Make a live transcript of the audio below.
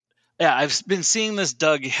Yeah, I've been seeing this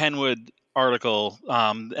Doug Henwood article,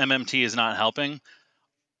 MMT is not helping.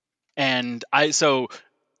 And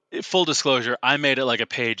full disclosure, I made it like a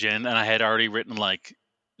page in and I had already written like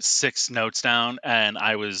 6 notes down, and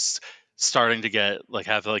I was starting to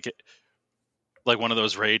have one of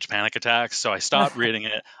those rage panic attacks. So I stopped reading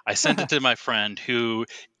it. I sent it to my friend who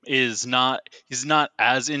he's not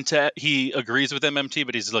as into, he agrees with MMT,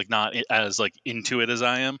 but he's like not as like into it as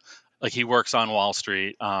I am. Like he works on Wall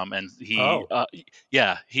Street, and he's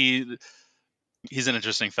an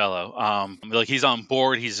interesting fellow. Like he's on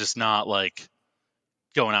board. He's just not like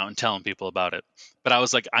going out and telling people about it. But I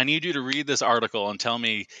was like, I need you to read this article and tell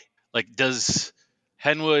me, like, does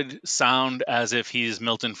Henwood sound as if he's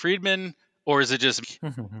Milton Friedman, or is it just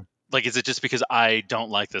because I don't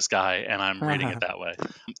like this guy and I'm reading it that way?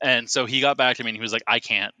 And so he got back to me and he was like, I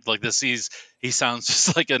can't like this. He sounds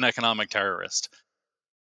just like an economic terrorist.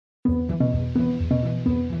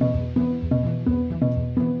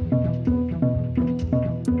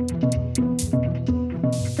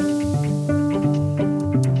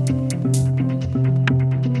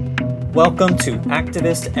 Welcome to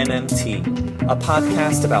Activist MMT, a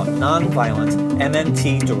podcast about nonviolent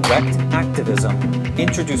MMT direct activism,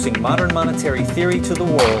 introducing modern monetary theory to the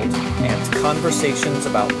world and conversations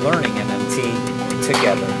about learning MMT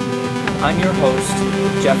together. I'm your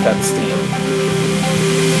host, Jeff Epstein.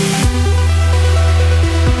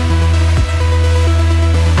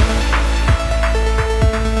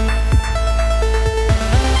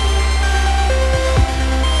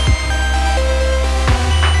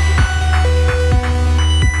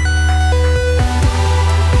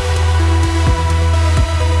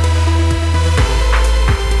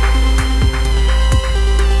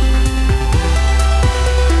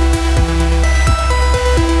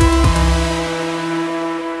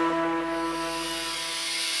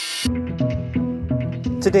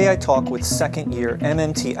 Today I talk with second-year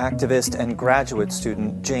MMT activist and graduate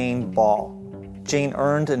student Jane Ball. Jane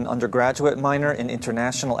earned an undergraduate minor in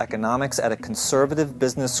international economics at a conservative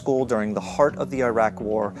business school during the heart of the Iraq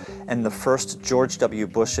War and the first George W.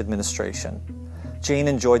 Bush administration. Jane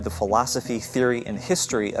enjoyed the philosophy, theory, and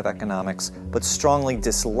history of economics, but strongly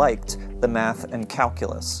disliked the math and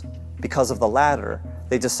calculus. Because of the latter,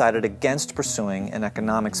 they decided against pursuing an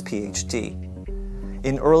economics PhD.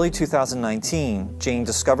 In early 2019, Jane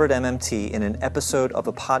discovered MMT in an episode of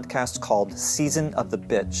a podcast called Season of the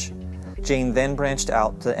Bitch. Jane then branched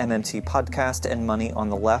out to MMT podcast and Money on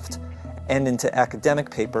the Left, and into academic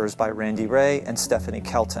papers by Randy Wray and Stephanie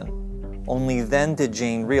Kelton. Only then did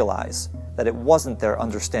Jane realize that it wasn't their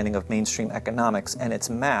understanding of mainstream economics and its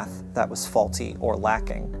math that was faulty or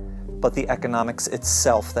lacking, but the economics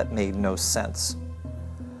itself that made no sense.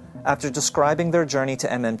 After describing their journey to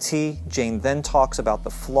MMT, Jane then talks about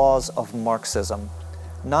the flaws of Marxism,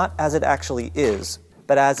 not as it actually is,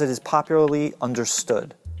 but as it is popularly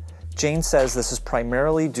understood. Jane says this is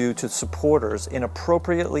primarily due to supporters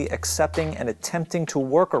inappropriately accepting and attempting to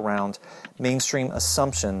work around mainstream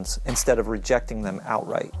assumptions instead of rejecting them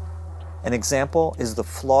outright. An example is the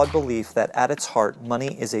flawed belief that at its heart,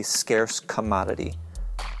 money is a scarce commodity.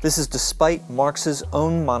 This is despite Marx's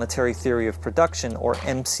own monetary theory of production, or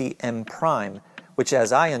MCM prime, which,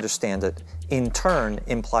 as I understand it, in turn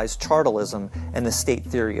implies chartalism and the state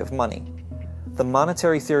theory of money. The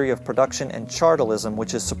monetary theory of production and chartalism,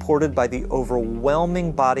 which is supported by the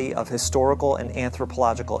overwhelming body of historical and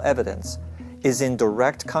anthropological evidence, is in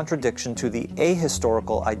direct contradiction to the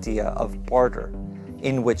ahistorical idea of barter,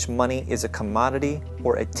 in which money is a commodity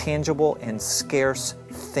or a tangible and scarce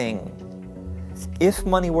thing. If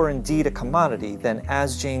money were indeed a commodity, then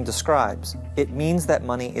as Jane describes, it means that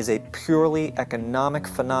money is a purely economic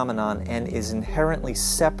phenomenon and is inherently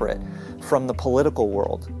separate from the political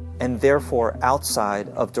world, and therefore outside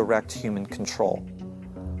of direct human control.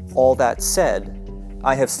 All that said,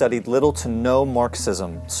 I have studied little to no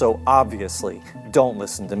Marxism, so obviously don't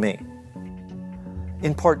listen to me.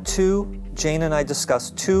 In part 2, Jane and I discuss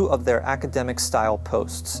 2 of their academic style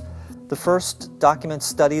posts. The first documents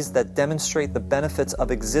studies that demonstrate the benefits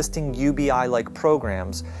of existing UBI-like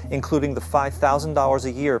programs, including the $5,000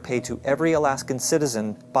 a year paid to every Alaskan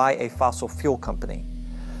citizen by a fossil fuel company.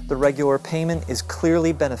 The regular payment is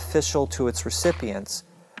clearly beneficial to its recipients,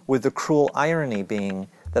 with the cruel irony being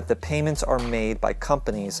that the payments are made by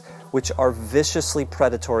companies which are viciously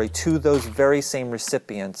predatory to those very same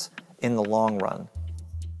recipients in the long run.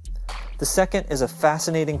 The second is a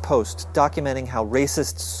fascinating post documenting how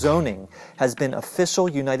racist zoning has been official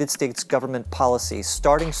United States government policy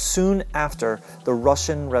starting soon after the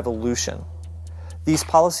Russian Revolution. These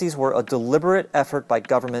policies were a deliberate effort by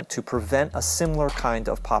government to prevent a similar kind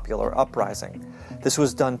of popular uprising. This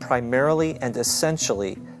was done primarily and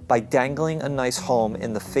essentially by dangling a nice home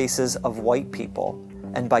in the faces of white people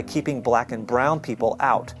and by keeping black and brown people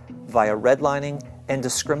out via redlining and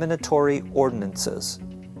discriminatory ordinances.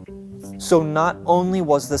 So not only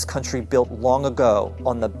was this country built long ago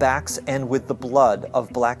on the backs and with the blood of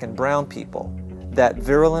black and brown people, that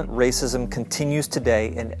virulent racism continues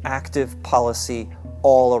today in active policy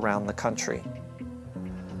all around the country.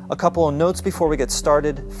 A couple of notes before we get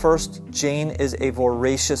started. First, Jane is a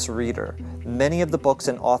voracious reader. Many of the books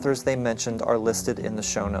and authors they mentioned are listed in the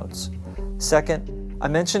show notes. Second, I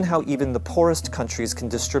mentioned how even the poorest countries can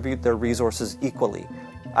distribute their resources equally.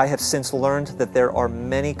 I have since learned that there are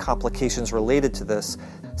many complications related to this,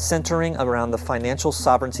 centering around the financial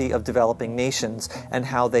sovereignty of developing nations and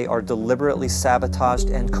how they are deliberately sabotaged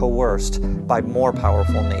and coerced by more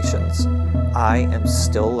powerful nations. I am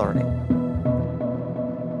still learning.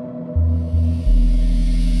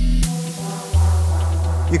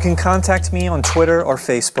 You can contact me on Twitter or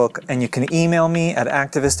Facebook, and you can email me at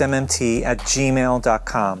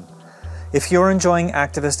activistmmt@gmail.com. If you're enjoying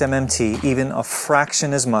Activist MMT even a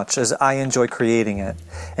fraction as much as I enjoy creating it,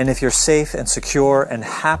 and if you're safe and secure and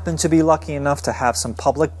happen to be lucky enough to have some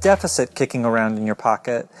public deficit kicking around in your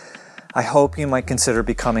pocket, I hope you might consider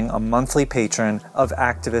becoming a monthly patron of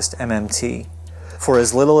Activist MMT. For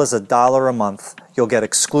as little as $1 a month, you'll get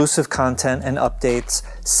exclusive content and updates,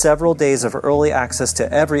 several days of early access to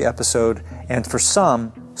every episode, and for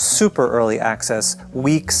some, super early access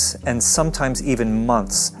weeks and sometimes even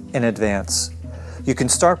months in advance. You can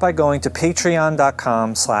start by going to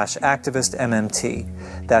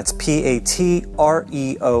patreon.com/activistmmt. That's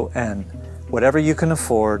Patreon. Whatever you can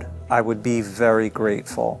afford, I would be very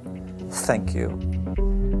grateful. Thank you.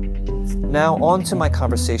 Now on to my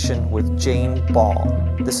conversation with Jane Ball.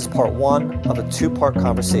 This is part one of a two-part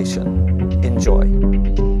conversation. Enjoy.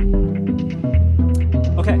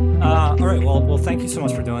 Okay. All right. Well, thank you so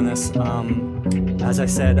much for doing this. As I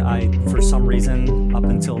said, for some reason, up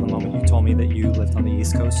until the moment you told me that you lived on the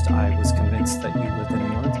East Coast, I was convinced that you lived in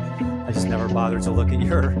England. I just never bothered to look at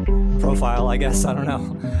your profile, I guess. I don't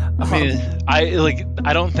know.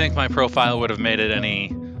 I don't think my profile would have made it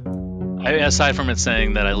any, aside from it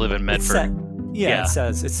saying that I live in Medford. It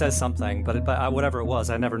says something, but whatever it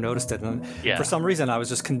was, I never noticed it. And for some reason, I was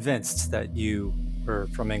just convinced that you were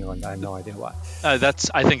from England. I have no idea why. I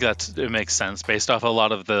think it makes sense based off a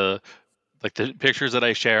lot of the pictures that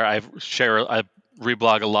I share. I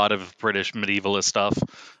reblog a lot of British medievalist stuff.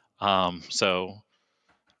 So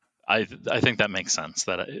I think that makes sense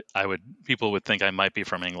that people would think I might be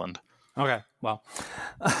from England. Okay, well,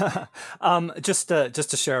 just to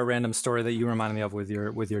share a random story that you reminded me of with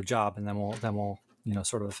your job, and then we'll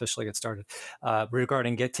sort of officially get started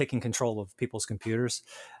regarding taking control of people's computers.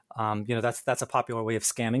 That's a popular way of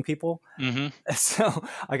scamming people. Mm-hmm. So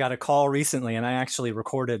I got a call recently, and I actually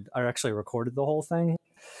recorded the whole thing.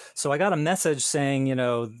 So I got a message saying,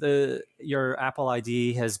 your Apple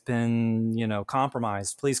ID has been,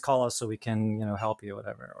 compromised. Please call us so we can, help you,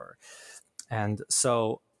 whatever. And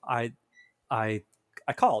so I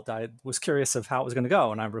called. I was curious of how it was going to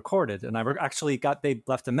go, and I recorded. And they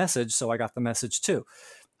left a message, so I got the message too.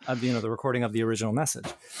 The recording of the original message.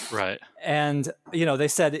 Right. And, they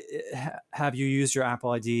said, have you used your Apple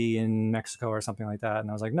ID in Mexico or something like that? And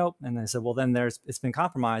I was like, nope. And they said, well, then it's been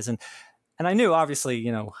compromised. And I knew, obviously,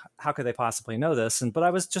 how could they possibly know this? But I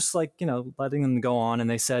was just like, letting them go on. And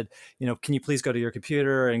they said, can you please go to your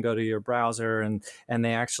computer and go to your browser? And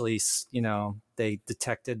they actually, they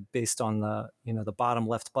detected based on the bottom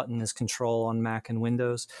left button is control on Mac and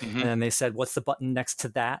Windows. Mm-hmm. And then they said, what's the button next to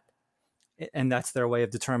that? And that's their way of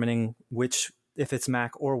determining if it's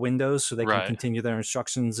Mac or Windows, so they can continue their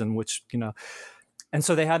instructions and which. And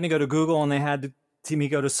so they had me go to Google, and they had me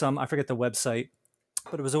go to some, I forget the website,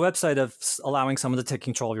 but it was a website of allowing someone to take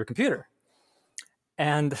control of your computer.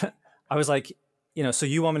 And I was like, so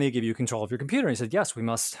you want me to give you control of your computer? And he said, yes, we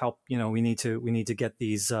must help. We need to get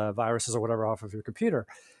these viruses or whatever off of your computer.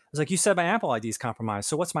 I was like, you said my Apple ID is compromised.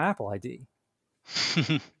 So what's my Apple ID?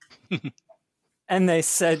 And they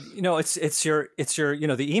said, it's your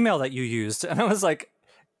the email that you used. And I was like,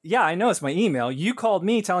 yeah, I know it's my email. You called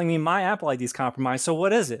me telling me my Apple ID is compromised. So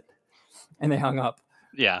what is it? And they hung up.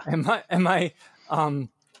 Yeah. And my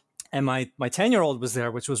 10-year-old was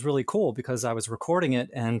there, which was really cool because I was recording it.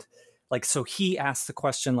 And so he asked the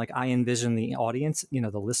question, I envisioned the audience,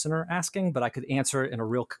 the listener asking, but I could answer it in a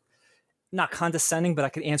real, not condescending, but I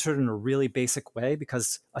could answer it in a really basic way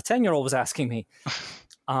because a 10-year-old was asking me.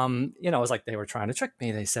 It was like they were trying to trick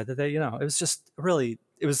me. They said that it was just really,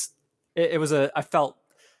 it was it was I felt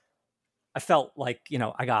like,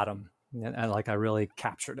 I got him, and like I really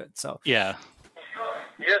captured it. So Yeah.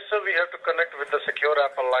 Yes, sir, we have to connect with the secure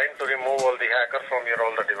Apple line to remove all the hacker from your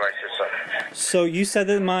all the devices, sir. So you said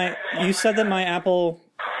that my Apple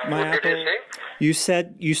What did you say? you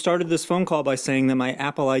said you started this phone call by saying that my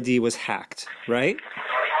Apple ID was hacked, right?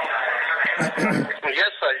 Yes,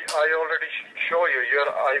 I already show you your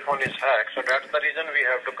iPhone is hacked, so that's the reason we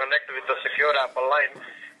have to connect with the secure Apple line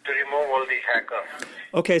to remove all the hacker.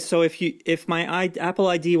 Okay, so if my Apple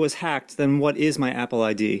ID was hacked, then what is my Apple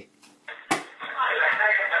ID? The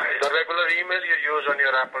regular email you use on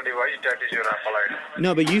your Apple device, that is your Apple ID.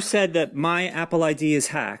 No, but you said that my Apple ID is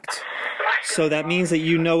hacked. So that means that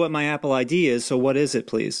you know what my Apple ID is, so what is it,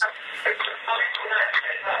 please?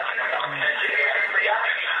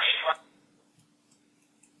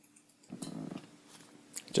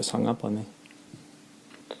 Just hung up on me.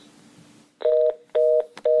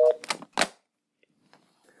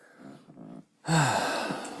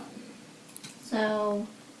 So,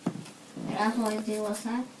 your Apple ID was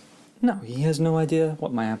hacked? No, he has no idea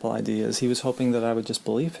what my Apple ID is. He was hoping that I would just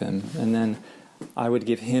believe him, and then I would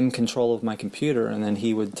give him control of my computer, and then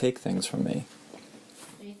he would take things from me.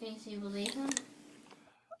 Do you think you believe him?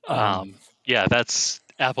 Yeah, that's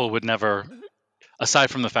Apple would never. Aside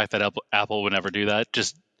from the fact that Apple would never do that,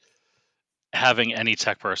 just having any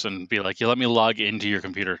tech person be like, "Yeah, let me log into your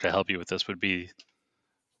computer to help you with this," would be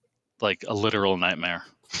like a literal nightmare.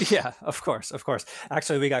 Yeah, of course.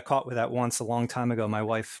 Actually, we got caught with that once a long time ago. My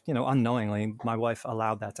wife, unknowingly, my wife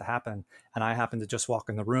allowed that to happen. And I happened to just walk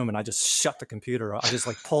in the room and I just shut the computer. I just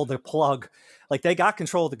pulled the plug. Like they got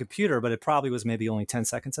control of the computer, but it probably was maybe only 10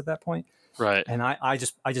 seconds at that point. Right. And I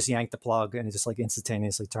just yanked the plug and it just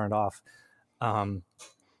instantaneously turned off.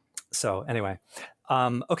 So anyway,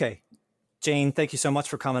 okay. Jane, thank you so much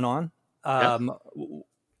for coming on.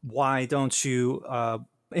 Why don't you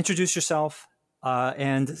introduce yourself?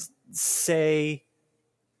 And say,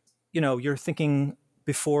 you're thinking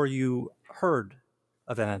before you heard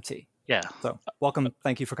of MMT. Yeah. So welcome.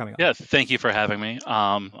 Thank you for coming on. Yeah. Thank you for having me.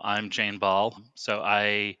 I'm Jane Ball. So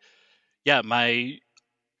my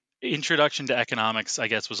introduction to economics, I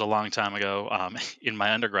guess, was a long time ago in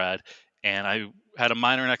my undergrad. And I had a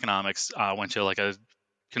minor in economics. Went to like a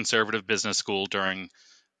conservative business school during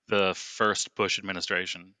the first Bush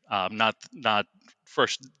administration. Not the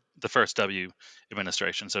first W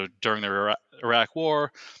administration. So during the Iraq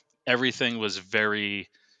War, everything was it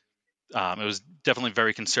was definitely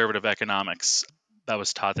very conservative economics that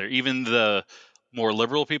was taught there. Even the more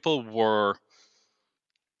liberal people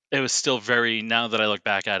it was still very, now that I look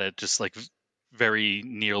back at it, just like very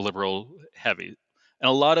neoliberal heavy. And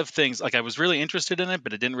a lot of things, like I was really interested in it,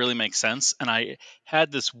 but it didn't really make sense. And I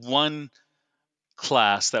had this one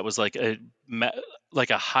class that was like a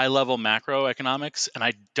high level macroeconomics, and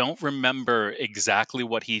I don't remember exactly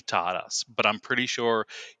what he taught us, but I'm pretty sure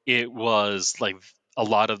it was like a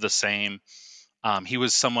lot of the same. He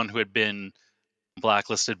was someone who had been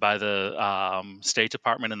blacklisted by the State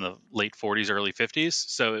Department in the late 40s, early 50s.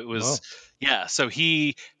 So it was, so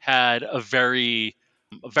he had a very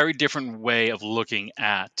different way of looking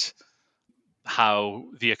at how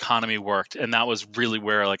the economy worked, and that was really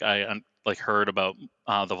where I heard about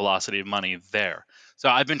the velocity of money there. So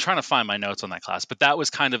I've been trying to find my notes on that class, but that was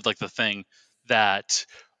kind of like the thing that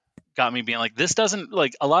got me being like, this doesn't,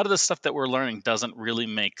 like, a lot of the stuff that we're learning doesn't really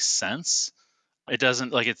make sense. It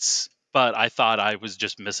doesn't, like, but I thought I was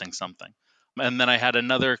just missing something. And then I had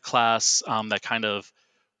another class that kind of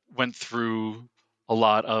went through a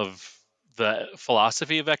lot of the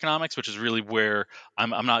philosophy of economics, which is really where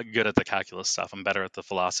I'm not good at the calculus stuff. I'm better at the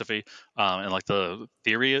philosophy and like the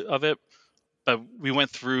theory of it. But we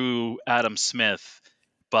went through Adam Smith,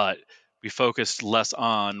 but we focused less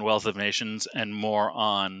on Wealth of Nations and more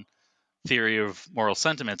on theory of moral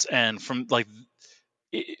sentiments. And from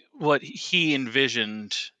what he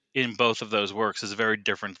envisioned in both of those works is very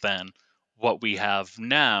different than what we have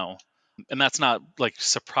now. And that's not like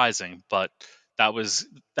surprising, but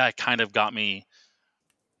that kind of got me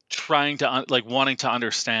trying to wanting to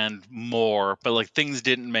understand more, but like things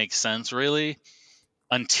didn't make sense really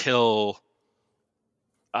until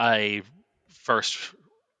I first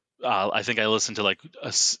I think I listened to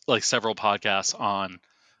like several podcasts on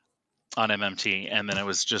MMT, and then it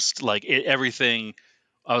was just like everything.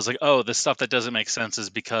 I was like, oh, the stuff that doesn't make sense is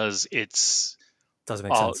because doesn't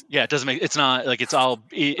make sense. Yeah, it doesn't make. It's not like it's all.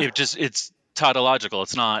 It's tautological.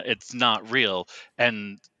 It's not real.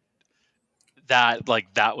 And that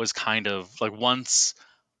was kind of like, once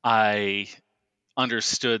I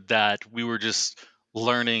understood that we were just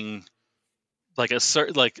learning like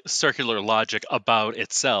circular logic about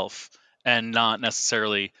itself, and not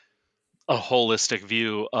necessarily a holistic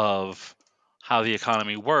view of how the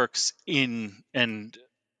economy works and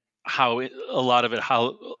how a lot of it,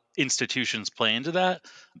 how institutions play into that.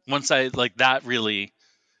 Once I like that really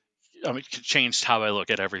changed how I look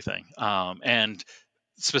at everything. And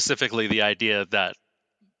specifically the idea that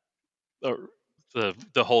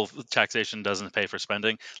the whole taxation doesn't pay for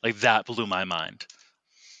spending, like that blew my mind.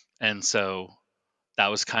 And so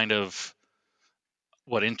that was kind of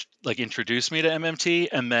what introduced me to MMT.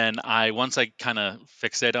 And then once I kind of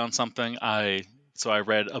fixated on something, I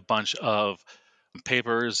read a bunch of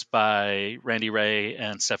papers by Randy Ray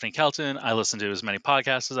and Stephanie Kelton. I listened to as many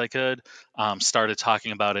podcasts as I could, started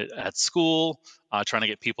talking about it at school, trying to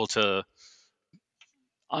get people to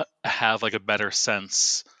have like a better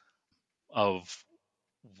sense of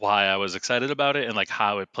why I was excited about it and like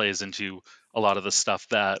how it plays into a lot of the stuff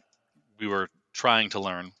that we were trying to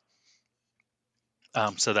learn.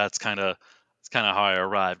 So that's kind of how I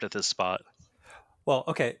arrived at this spot. Well,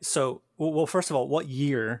 okay. So, well, first of all, what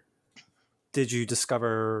year did you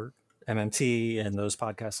discover MMT and those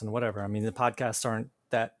podcasts and whatever? I mean, the podcasts aren't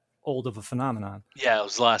that old of a phenomenon. Yeah, it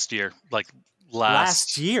was last year, like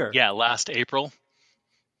last year. Yeah, last April.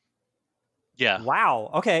 Yeah.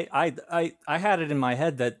 Wow. Okay. I had it in my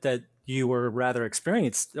head that you were rather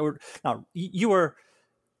experienced, or no, you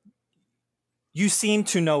seem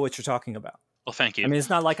to know what you're talking about. Well, thank you. I mean, it's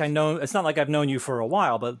not like I've known you for a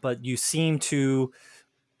while, but you seem to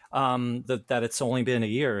that it's only been a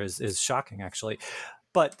year is shocking, actually.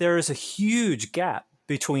 But there is a huge gap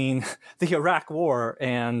between the Iraq War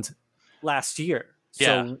and last year.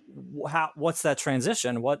 Yeah. So what's that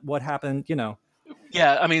transition? What happened?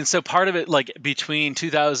 Yeah, I mean, so part of it, like between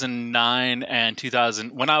 2009 and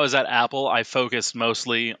 2000, when I was at Apple, I focused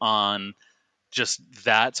mostly on just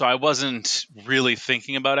that. So I wasn't really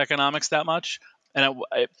thinking about economics that much. And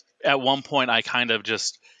at one point, I kind of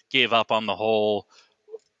just gave up on the whole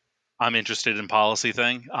I'm interested in policy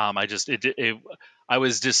thing. I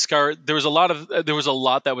was discouraged. There was a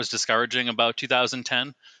lot that was discouraging about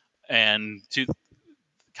 2010 and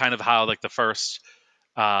kind of how like the first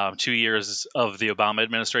 2 years of the Obama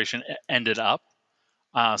administration ended up.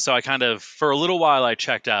 So I kind of, for a little while, I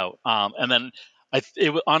checked out, and then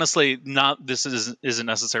honestly, this isn't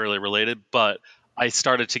necessarily related, but I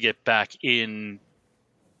started to get back in,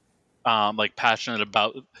 like passionate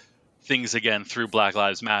about things again through Black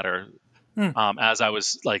Lives Matter, as I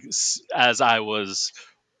was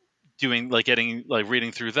doing like getting like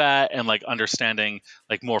reading through that and like understanding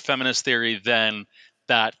like more feminist theory. Then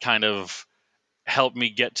that kind of helped me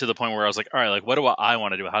get to the point where I was like, all right, like what do I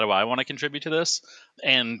want to do? How do I want to contribute to this?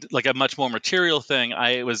 And like a much more material thing,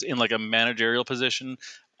 I was in like a managerial position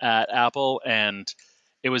at Apple, and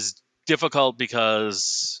it was difficult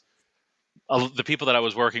because the people that I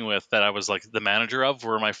was working with, that I was like the manager of,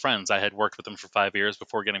 were my friends. I had worked with them for 5 years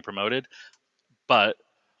before getting promoted, but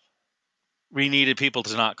we needed people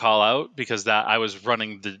to not call out because that I was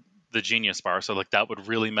running the Genius Bar, so like that would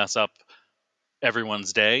really mess up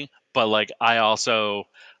everyone's day. But like I also,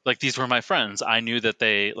 like, these were my friends. I knew that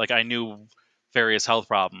I knew various health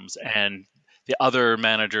problems, and the other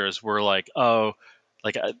managers were like, oh,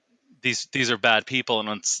 like these are bad people, and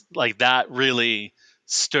it's like that really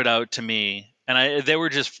stood out to me. And they were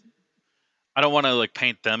just, I don't want to like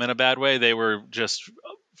paint them in a bad way. They were just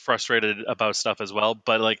frustrated about stuff as well,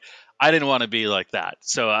 but like I didn't want to be like that.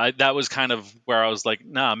 So that was kind of where I was like,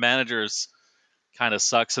 nah, managers kind of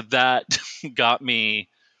suck. So that got me,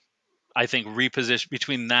 I think, repositioned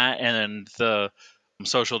between that and the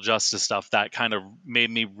social justice stuff. That kind of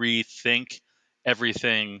made me rethink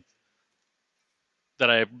everything that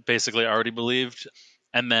I basically already believed.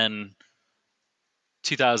 And then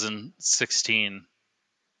 2016,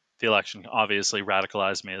 the election obviously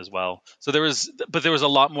radicalized me as well. So there was a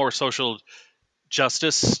lot more social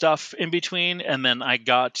justice stuff in between. And then I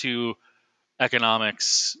got to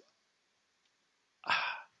economics.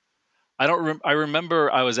 I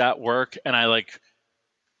remember I was at work and I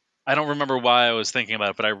don't remember why I was thinking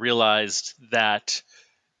about it, but I realized that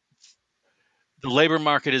the labor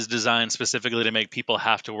market is designed specifically to make people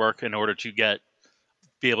have to work in order to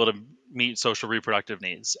be able to meet social reproductive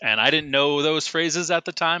needs. And I didn't know those phrases at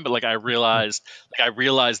the time, but I realized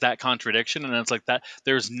that contradiction, and it's like that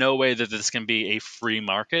there's no way that this can be a free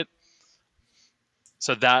market.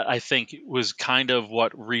 So that, I think, was kind of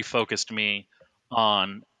what refocused me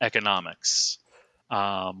on economics.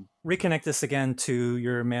 Reconnect this again to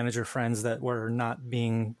your manager friends that were not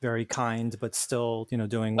being very kind, but still,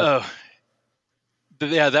 doing.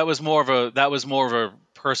 Yeah, that was more of a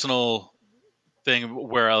personal thing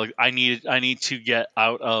where like, I need to get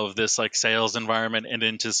out of this like sales environment and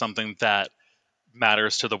into something that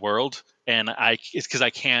matters to the world. And it's because I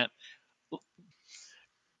can't,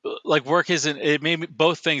 like, work isn't, it made me,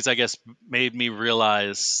 both things I guess made me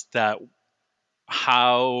realize that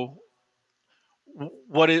how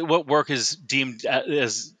what work is deemed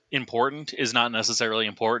as important is not necessarily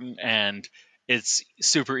important, and it's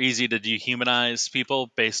super easy to dehumanize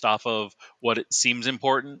people based off of what it seems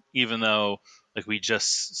important, even though like we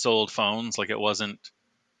just sold phones, like it wasn't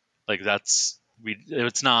like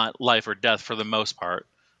it's not life or death for the most part.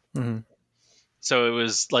 Mm-hmm. So it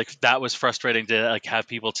was like that was frustrating to like have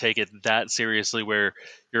people take it that seriously, where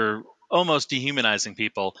you're almost dehumanizing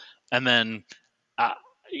people. And then uh,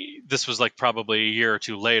 this was like probably a year or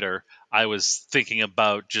two later, I was thinking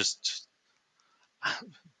about just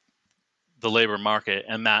the labor market,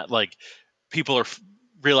 and that like people are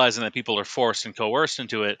realizing that people are forced and coerced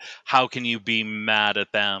into it. How can you be mad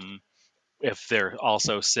at them if they're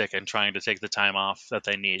also sick and trying to take the time off that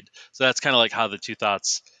they need? So that's kind of like how the two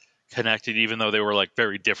thoughts connected, even though they were like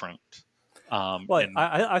very different. Well, And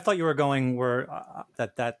I thought you were going where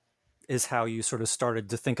that is how you sort of started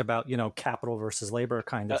to think about, capital versus labor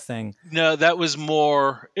kind of thing. no, that was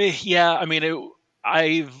more. Yeah, I mean,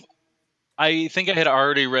 I think I had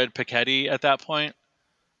already read Piketty at that point,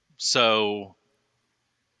 so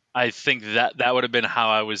I think that would have been how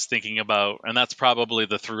I was thinking about, and that's probably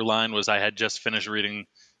the through line was I had just finished reading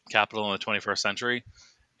Capital in the 21st Century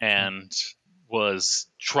and was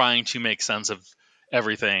trying to make sense of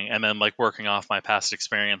everything, and then like working off my past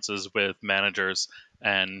experiences with managers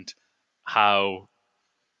and how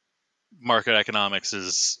market economics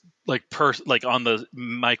is like like on the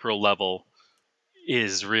micro level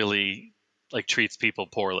is really like treats people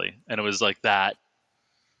poorly, and it was like that.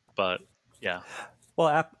 But yeah.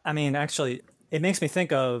 Well, I mean, actually, it makes me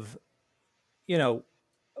think of,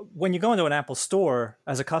 when you go into an Apple store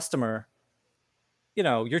as a customer,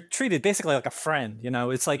 you're treated basically like a friend.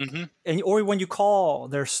 It's like, Hmm. or when you call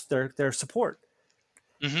their support,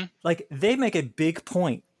 Hmm. like they make a big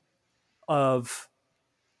point of,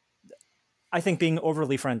 I think, being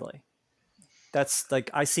overly friendly. That's like,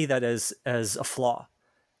 I see that as a flaw.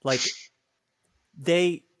 Like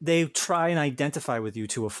they try and identify with you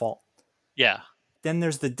to a fault. Yeah. Then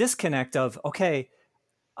there's the disconnect of, okay,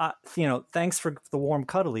 thanks for the warm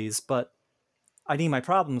cuddlies, but I need my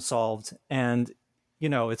problem solved. And,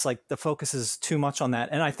 it's like the focus is too much on that.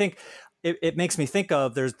 And I think it makes me think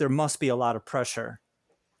of, there must be a lot of pressure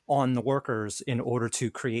on the workers in order to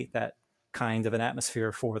create that kind of an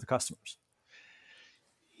atmosphere for the customers.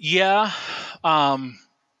 Yeah.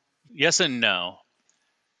 Yes and no.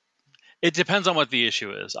 It depends on what the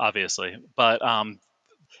issue is, obviously, but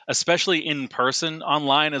especially in person.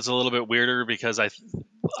 Online is a little bit weirder because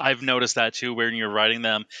I've noticed that too. When you're writing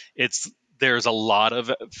them, there's a lot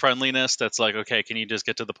of friendliness that's like, okay, can you just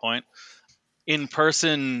get to the point? In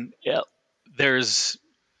person, yeah, there's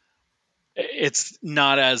it's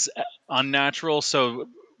not as unnatural, so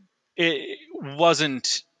it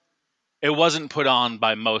wasn't it wasn't put on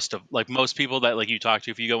by most people that like you talk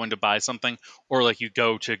to if you go in to buy something or like you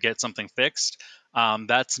go to get something fixed.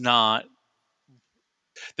 That's not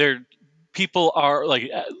there. People are like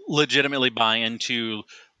legitimately buy into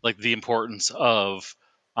like the importance of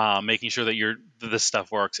making sure that this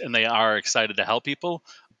stuff works, and they are excited to help people.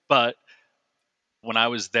 But when I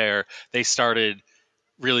was there, they started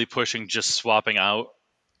really pushing just swapping out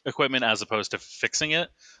equipment as opposed to fixing it.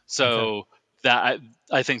 Okay. So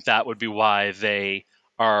I think that would be why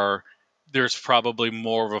there's probably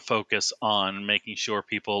more of a focus on making sure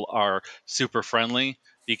people are super friendly,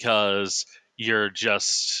 because you're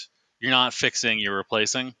not fixing, you're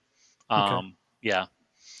replacing. Okay. Yeah,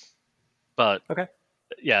 but Okay.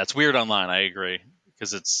 yeah, it's weird online. I agree,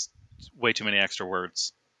 because it's way too many extra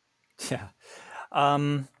words. Yeah.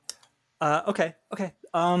 Um, okay. Okay.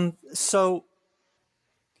 So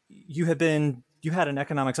you had an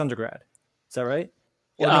economics undergrad. Is that right?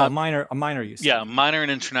 Or no, Uh, a minor you yeah, said. minor in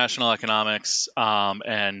international economics,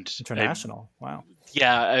 and International. Wow.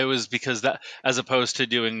 yeah, it was because that, as opposed to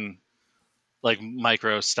doing like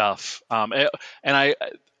micro stuff. And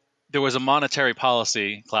there was a monetary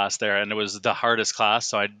policy class there, and it was the hardest class,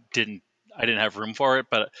 so I didn't have room for it.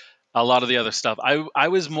 But a lot of the other stuff, I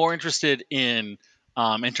was more interested in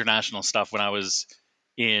international stuff when I was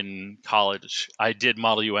in college. I did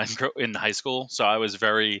Model UN in high school, so I was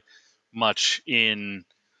very much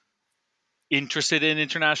interested in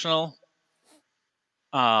international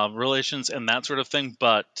relations and that sort of thing.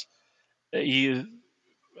 But you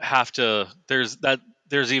have to there's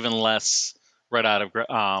even less right out of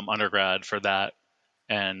undergrad for that,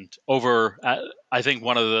 And I think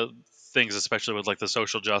one of the things, especially with like the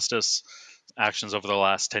social justice actions over the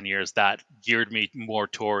last 10 years, that geared me more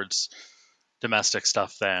towards domestic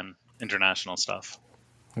stuff than international stuff.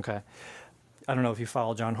 Okay. I don't know if you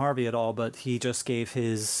follow John Harvey at all, but he just gave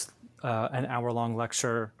his an hour-long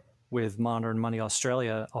lecture with Modern Money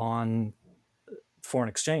Australia on foreign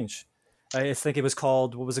exchange. I think it was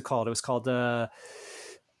called, what was it called? It was called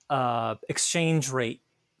exchange rate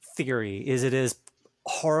theory. Is it as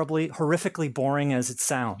horrifically boring as it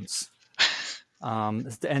sounds? And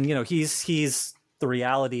he's the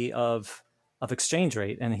reality of exchange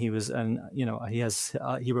rate, and he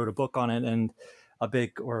wrote a book on it, and a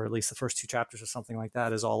big, or at least the first 2 chapters or something like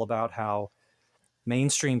that, is all about how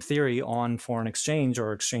mainstream theory on foreign exchange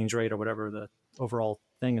or exchange rate or whatever the overall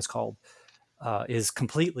thing is called is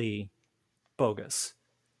completely bogus.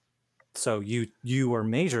 So you were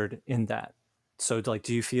majored in that. So like,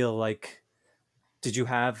 do you feel like, did you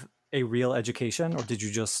have a real education, or did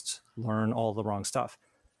you just learn all the wrong stuff?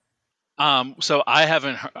 So I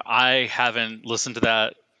haven't listened to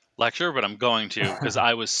that lecture, but I'm going to, because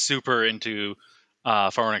I was super into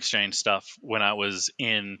foreign exchange stuff when I was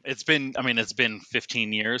in. It's been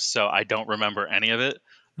 15 years, so I don't remember any of it.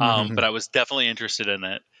 But I was definitely interested in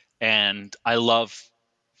it, and I love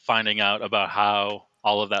finding out about how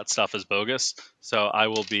all of that stuff is bogus. So I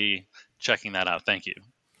will be checking that out. Thank you.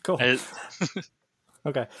 Cool.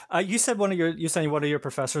 Okay. You said one of your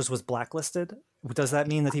professors was blacklisted. Does that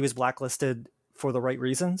mean that he was blacklisted for the right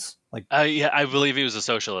reasons? Like, yeah, I believe he was a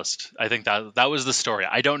socialist. I think that was the story.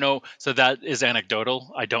 I don't know. So that is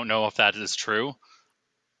anecdotal. I don't know if that is true,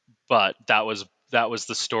 but that was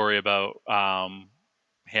the story about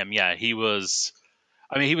him. Yeah, he was.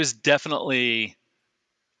 I mean, he was definitely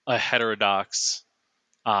a heterodox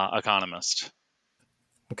economist.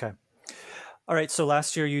 Okay. All right. So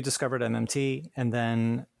last year you discovered MMT, and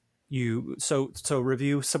then so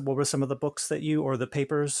review what were some of the books that or the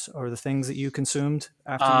papers or the things that you consumed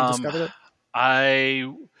after you discovered it?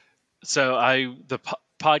 The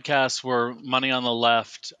podcasts were Money on the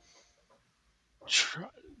Left.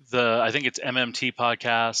 I think it's MMT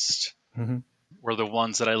podcast were the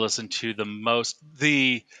ones that I listened to the most.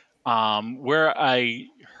 The where I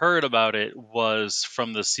heard about it was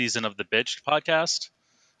from the Season of the Bitch podcast.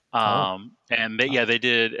 And they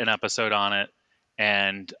did an episode on it,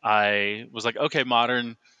 and I was like, okay,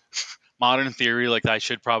 modern theory, like I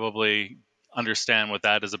should probably understand what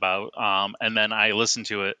that is about. And then I listened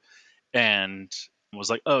to it and was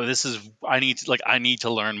like, oh, I need to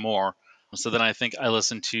learn more. So then I think I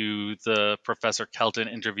listened to the Professor Kelton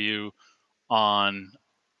interview on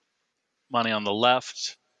Money on the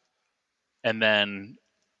Left, and then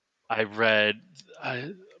I'm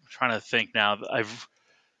trying to think now. I've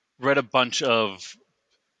read a bunch of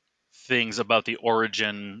things about the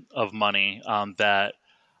origin of money that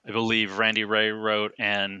I believe Randy Ray wrote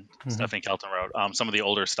and Stephanie Kelton wrote, some of the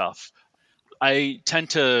older stuff. I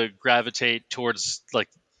tend to gravitate towards like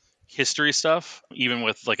history stuff, even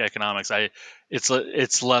with like economics.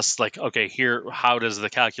 It's less like, okay, here, how does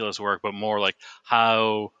the calculus work, but more like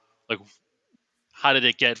how did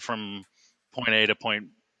it get from point A to point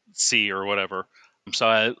C or whatever.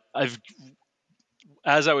 So I've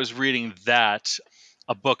as I was reading that,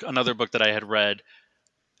 another book that I had read,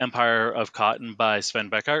 Empire of Cotton by Sven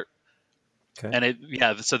Beckhardt. Okay.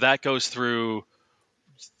 And so that goes through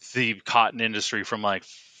the cotton industry from like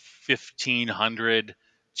 1500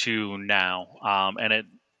 to now. And it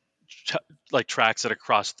tracks it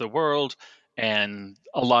across the world. And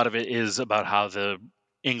a lot of it is about how the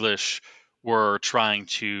English were trying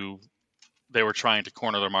to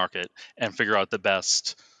corner their market and figure out the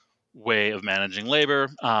best way of managing labor.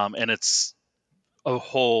 And it's a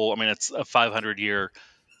 500-year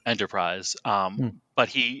enterprise.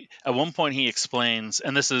 But at one point he explains,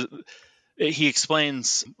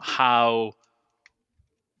 how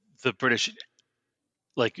the British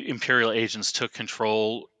imperial agents took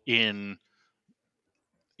control in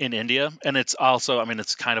India. And it's also,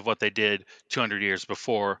 it's kind of what they did 200 years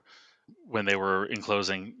before when they were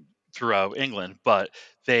enclosing throughout England, but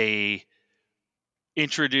they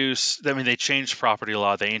changed property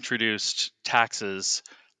law, they introduced taxes,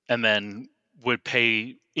 and then would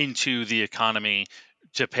pay into the economy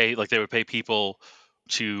they would pay people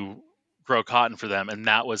to grow cotton for them, and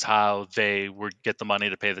that was how they would get the money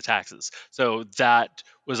to pay the taxes. So that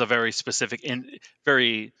was a very specific and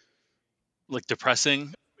very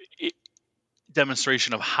depressing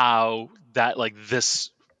demonstration of how that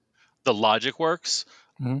the logic works.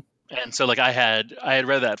 And so I had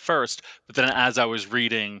read that first, but then as I was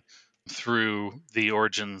reading through the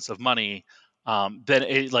origins of money, then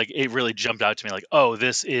it really jumped out to me like, oh,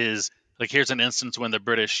 this is like, here's an instance when the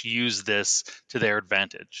British used this to their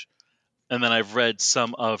advantage. And then I've read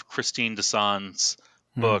some of Christine Deson's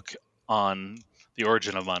book on the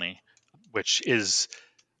origin of money, which is,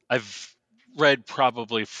 I've read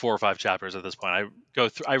probably 4 or 5 chapters at this point.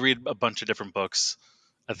 I read a bunch of different books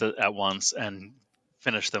at once and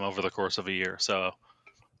finish them over the course of a year. So,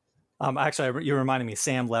 actually, you're reminding me.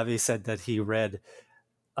 Sam Levy said that he read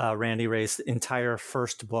Randy Ray's entire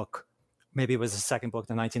first book, maybe it was the second book,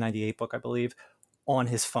 the 1998 book, I believe, on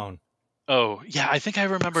his phone. Oh, yeah, I think I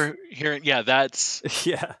remember hearing, yeah, that's...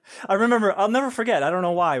 Yeah, I remember, I'll never forget, I don't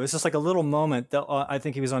know why, it was just like a little moment that I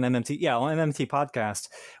think he was on MMT, on MMT podcast,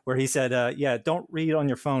 where he said, don't read on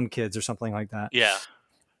your phone, kids, or something like that. Yeah,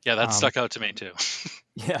 that stuck out to me too.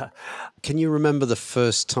 Yeah. Can you remember the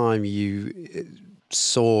first time you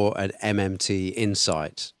saw an MMT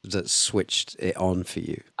insight that switched it on for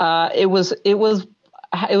you? It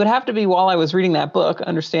would have to be while I was reading that book,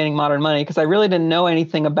 Understanding Modern Money, because I really didn't know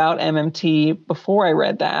anything about MMT before I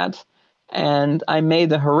read that. And I made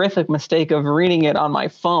the horrific mistake of reading it on my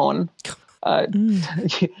phone.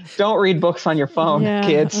 Don't read books on your phone,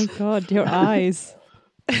 kids. Oh, God, your eyes.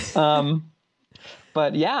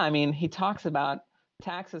 But yeah, I mean, he talks about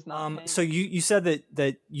taxes not so you said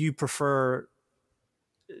that you prefer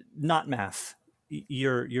not math.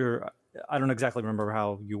 You're I don't exactly remember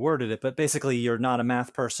how you worded it, but basically you're not a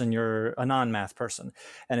math person, you're a non-math person.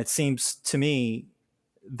 And it seems to me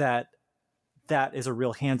that is a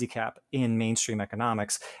real handicap in mainstream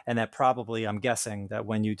economics. And that probably, I'm guessing that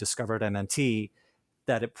when you discovered MMT,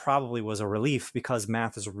 that it probably was a relief, because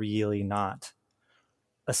math is really not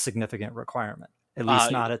a significant requirement, at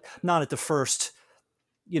least not at the first,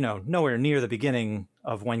 nowhere near the beginning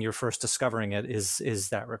of when you're first discovering it is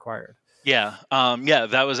that required. Yeah.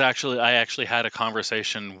 That was I actually had a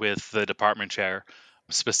conversation with the department chair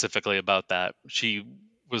specifically about that. She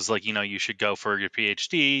was like, you should go for your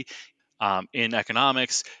PhD in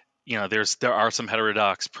economics. There are some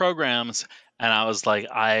heterodox programs. And I was like,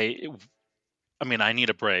 I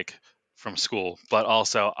need a break from school, but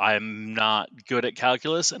also I'm not good at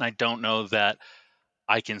calculus, and I don't know that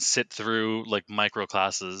I can sit through like micro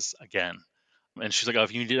classes again. And she's like, oh,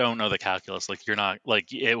 if you don't know the calculus, like you're not,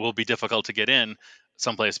 like, it will be difficult to get in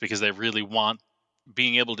someplace, because they really want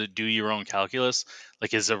being able to do your own calculus,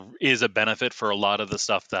 like is a benefit for a lot of the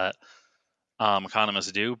stuff that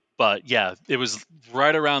economists do. But yeah, it was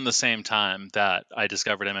right around the same time that I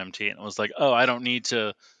discovered MMT, and it was like, oh, I don't need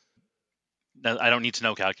to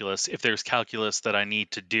know calculus. If there's calculus that I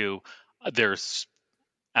need to do, there's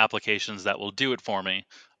applications that will do it for me,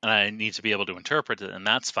 and I need to be able to interpret it, and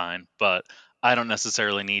that's fine. But I don't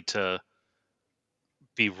necessarily need to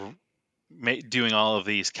be doing all of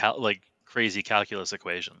these crazy calculus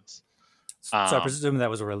equations. So I presume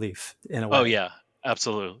that was a relief in a way. Oh yeah,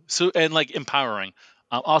 absolutely. So, and like empowering,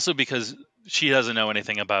 also because she doesn't know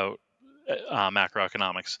anything about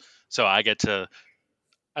macroeconomics, so I get to.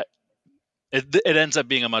 It ends up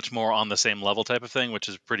being a much more on the same level type of thing, which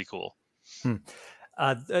is pretty cool.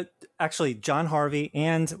 Actually, John Harvey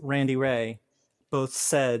and Randy Ray both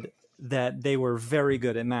said that they were very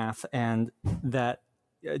good at math, and that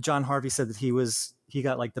John Harvey said that he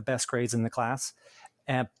got like the best grades in the class,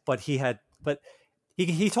 but he told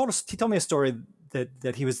me a story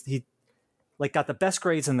that he got the best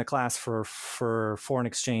grades in the class for foreign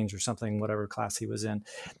exchange or something, whatever class he was in,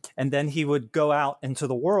 and then he would go out into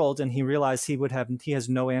the world and he realized he has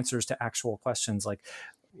no answers to actual questions, like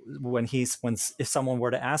if someone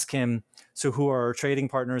were to ask him, so who are our trading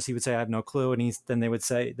partners, he would say, I have no clue. And then they would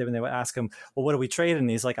ask him, well, what do we trade? And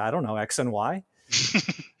he's like, I don't know, X and Y.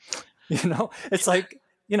 It's like,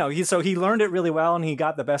 he learned it really well and he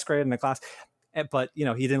got the best grade in the class, but he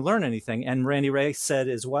didn't learn anything. And Randy Ray said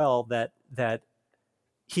as well that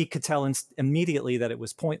he could tell immediately that it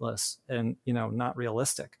was pointless and, not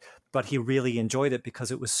realistic, but he really enjoyed it because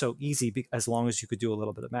it was so easy, as long as you could do a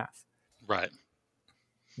little bit of math. Right.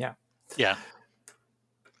 Yeah. Yeah.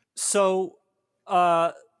 So,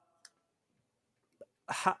 gosh,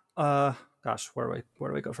 where do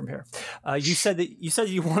we go from here? You said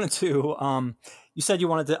you wanted to.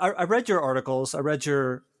 I read your articles. I read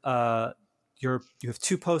you have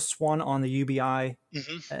 2 posts, one on the UBI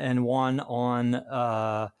and one on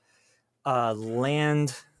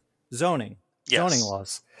land zoning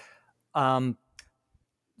laws.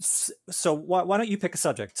 So why don't you pick a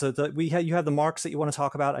subject? So you have the marks that you want to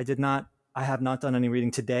talk about. I have not done any reading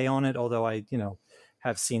today on it, although I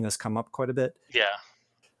have seen this come up quite a bit. Yeah.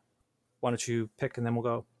 Why don't you pick, and then we'll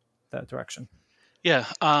go that direction. Yeah.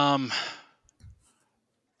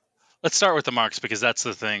 let's start with the marks, because that's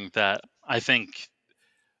the thing that I think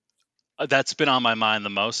that's been on my mind the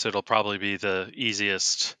most. It'll probably be the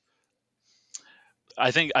easiest.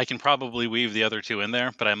 I think I can probably weave the other two in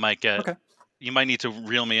there, but I might get. Okay. You might need to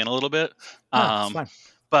reel me in a little bit. No, it's fine.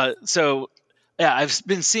 But so, yeah, I've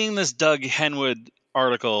been seeing this Doug Henwood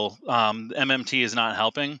article. MMT is not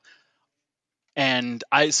helping, and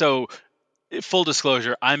full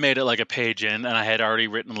disclosure, I made it like a page in, and I had already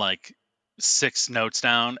written like 6 notes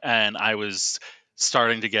down, and I was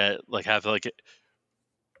starting to get have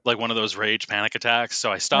one of those rage panic attacks.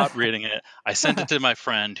 So I stopped reading it. I sent it to my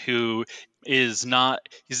friend who he's not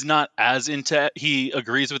as into, he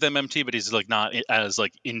agrees with MMT, but he's like not as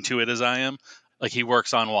like into it as I am. Like he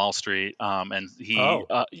works on Wall Street, and he's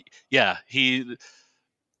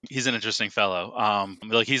an interesting fellow.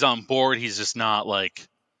 Like he's on board. He's just not like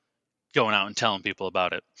going out and telling people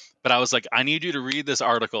about it. But I was like, I need you to read this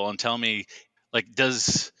article and tell me, like,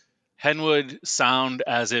 does Henwood sound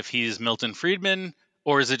as if he's Milton Friedman,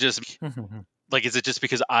 or is it just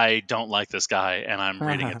because I don't like this guy and I'm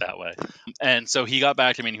reading it that way? And so he got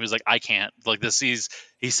back to me and he was like, I can't like this.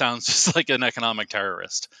 He sounds just like an economic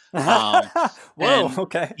terrorist. Whoa.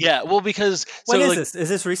 Okay. Yeah. Well, because when is this? Is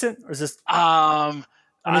this recent or is this? I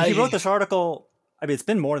mean, he wrote this article. I mean, it's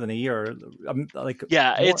been more than a year.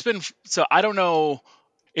 It's been. So I don't know.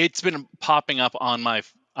 It's been popping up on my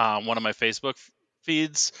one of my Facebook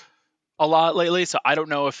feeds a lot lately. So I don't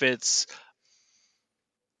know if it's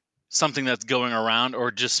something that's going around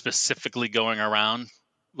or just specifically going around,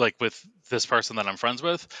 like with this person that I'm friends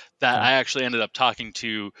with, that I actually ended up talking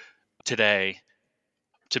to today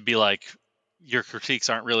to be like, your critiques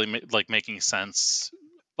aren't really like making sense.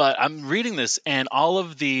 But I'm reading this, and all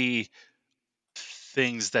of the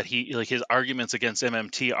things that he, like his arguments against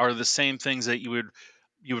MMT, are the same things that you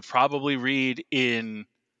would probably read in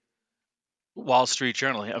Wall Street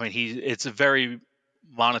Journal. I mean, it's a very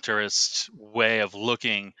monetarist way of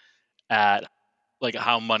looking at like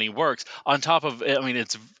how money works. On top of it, I mean,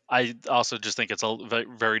 I also just think it's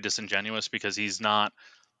very disingenuous, because he's not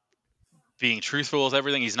being truthful with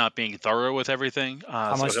everything. He's not being thorough with everything.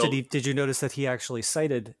 How much did you notice that he actually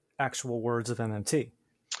cited actual words of MMT?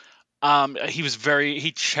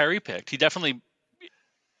 He cherry picked. He definitely,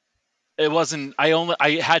 it wasn't,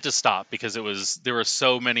 I had to stop because there were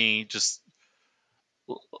so many just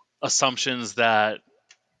assumptions that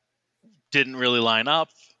didn't really line up.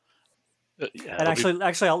 And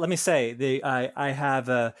actually, let me say, I have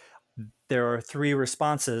there are 3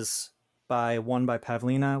 responses one by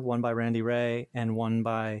Pavlina, one by Randy Ray, and one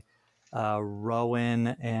by Rowan,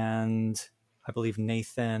 and I believe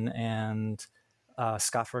Nathan and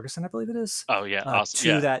Scott Ferguson, I believe it is. Oh yeah,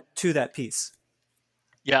 awesome. To that piece.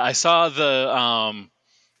 Yeah, I saw the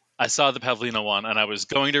Pavlina one, and I was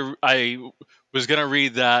going to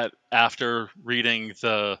read that after reading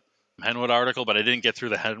the Henwood article, but I didn't get through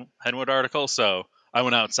the Henwood article, so I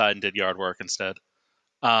went outside and did yard work instead.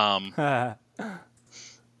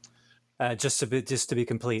 Just to be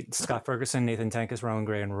complete, Scott Ferguson, Nathan Tankus, Rowan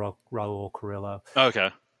Gray, and Raul Carrillo.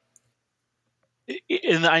 Okay.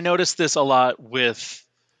 And I noticed this a lot with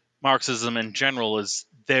Marxism in general, is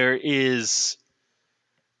there is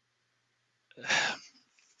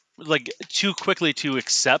like too quickly to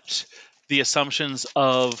accept the assumptions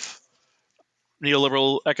of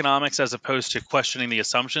neoliberal economics as opposed to questioning the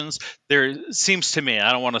assumptions. There seems to me,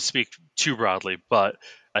 I don't want to speak too broadly, but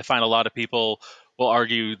I find a lot of people will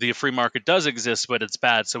argue the free market does exist, but it's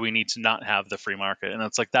bad, so we need to not have the free market. And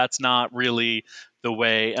it's like, that's not really the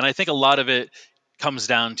way. And I think a lot of it comes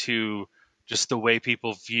down to just the way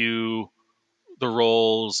people view the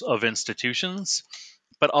roles of institutions.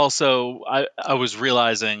 But also, I was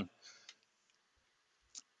realizing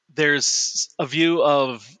there's a view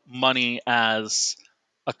of money as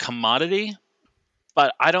a commodity,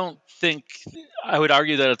 but I would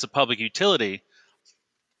argue that it's a public utility.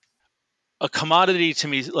 A commodity to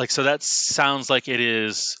me, so that sounds like it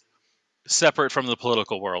is separate from the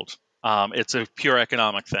political world. It's a pure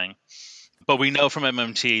economic thing. But we know from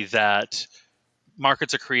MMT that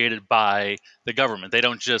markets are created by the government. They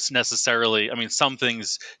don't just necessarily, I mean, some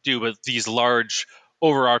things do, but these large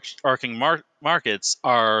overarching markets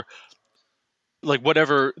are like,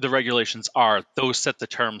 whatever the regulations are, those set the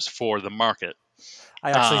terms for the market.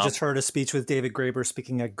 I actually just heard a speech with David Graeber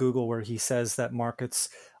speaking at Google where he says that markets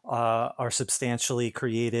are substantially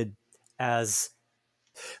created as,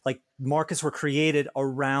 like, markets were created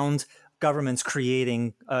around governments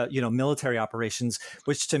creating, military operations,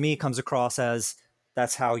 which to me comes across as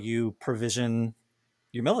that's how you provision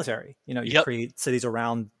your military. You create cities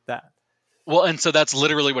around that. Well, and so that's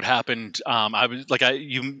literally what happened.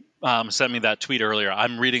 You sent me that tweet earlier.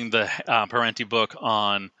 I'm reading the Parenti book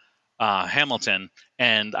on Hamilton,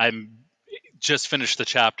 and I'm just finished the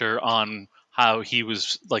chapter on how he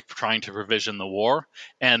was like trying to revision the war,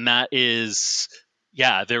 and that is,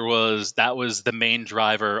 yeah, that was the main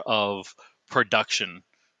driver of production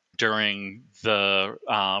during the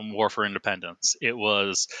War for Independence. It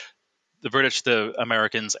was the British, the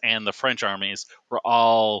Americans, and the French armies were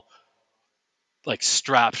all like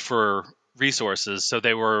strapped for resources, so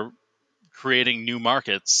they were creating new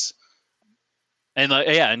markets, and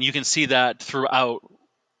and you can see that throughout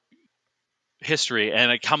history,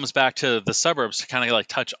 and it comes back to the suburbs to kind of like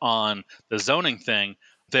touch on the zoning thing.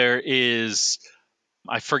 There is,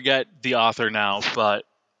 I forget the author now, but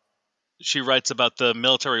she writes about the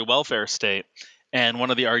military welfare state, and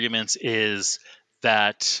one of the arguments is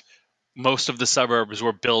that most of the suburbs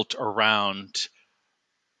were built around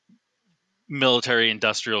military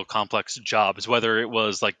industrial complex jobs, whether it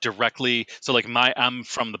was like directly, so like I'm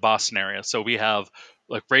from the Boston area, so we have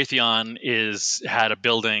like Raytheon had a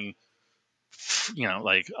building,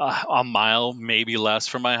 like a mile maybe less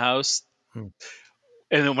from my house. Hmm.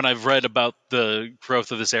 And then when I've read about the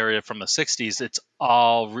growth of this area from the 60s, it's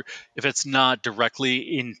all, if it's not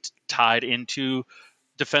directly tied into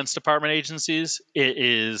Defense Department agencies, it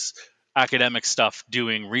is academic stuff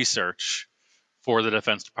doing research for the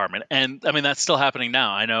Defense Department. And I mean, that's still happening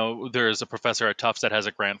now. I know there's a professor at Tufts that has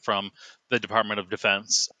a grant from the Department of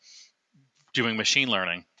Defense doing machine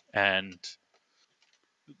learning, and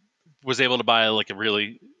was able to buy like a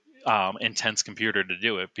really intense computer to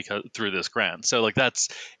do it because through this grant. So like that's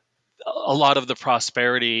a lot of the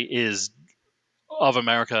prosperity of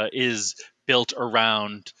America is built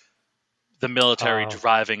around the military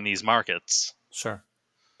driving these markets. Sure.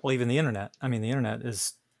 Well, even the internet. I mean, the internet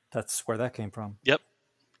that's where that came from. Yep.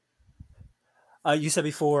 You said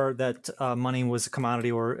before that money was a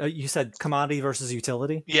commodity, or you said commodity versus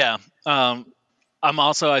utility. Yeah. I'm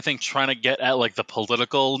also, I think, trying to get at like the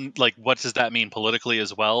political, like what does that mean politically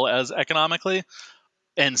as well as economically?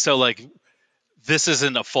 And so like this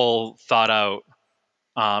isn't a full thought out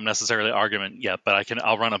necessarily argument yet, but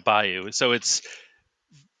I'll run it by you. So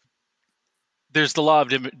there's the law of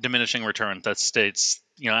diminishing return that states,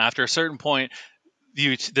 after a certain point,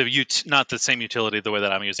 not the same utility the way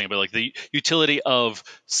that I'm using it, but like the utility of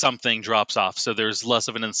something drops off, so there's less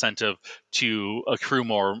of an incentive to accrue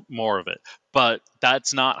more of it. But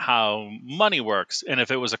that's not how money works. And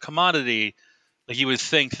if it was a commodity, like you would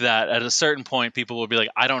think that at a certain point people would be like,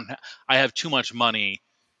 I have too much money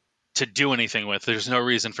to do anything with. There's no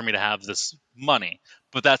reason for me to have this money.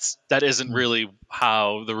 But that isn't really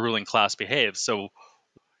how the ruling class behaves. So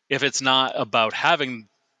if it's not about having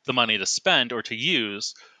the money to spend or to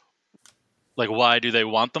use, like why do they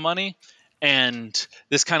want the money? And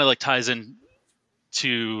this kind of like ties in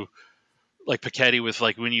to like Piketty with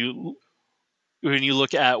like when you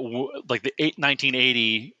look at like the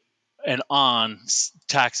 1980 and on,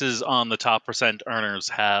 taxes on the top percent earners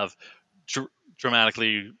have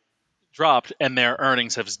dramatically dropped, and their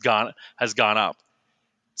earnings has gone up.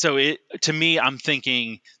 So to me, I'm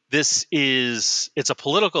thinking it's a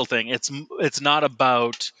political thing. It's not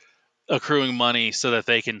about accruing money so that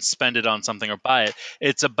they can spend it on something or buy it.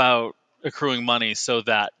 It's about accruing money so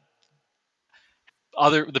that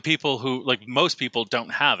the people who, like most people,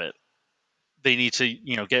 don't have it. They need to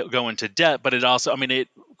go into debt, but it also, I mean, it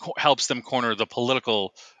helps them corner the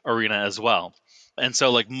political arena as well. And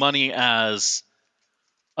so like money as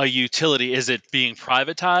a utility, is it being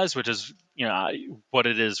privatized, which is what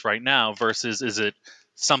it is right now, versus is it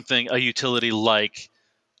a utility like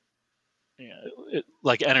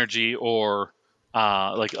energy or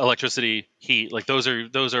like electricity, heat? Like those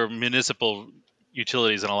are municipal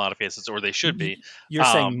utilities in a lot of cases, or they should be. You're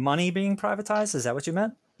saying money being privatized? Is that what you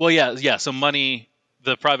meant? Well, yeah. So money,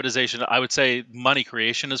 the privatization, I would say money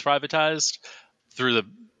creation is privatized through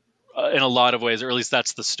in a lot of ways, or at least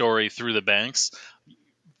that's the story through the banks.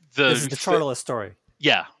 This is the Chartist story.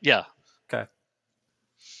 Yeah. Okay.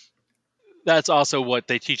 That's also what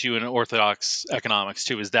they teach you in orthodox economics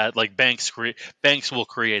too, is that like banks will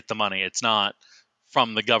create the money. It's not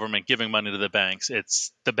from the government giving money to the banks.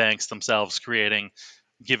 It's the banks themselves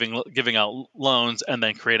giving out loans and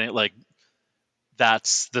then creating, like,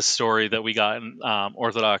 that's the story that we got in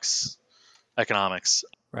orthodox economics.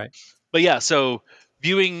 Right. But yeah, so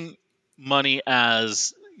viewing money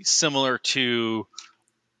as similar to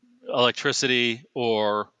electricity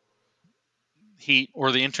or heat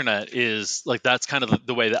or the internet is like, that's kind of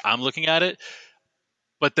the way that I'm looking at it.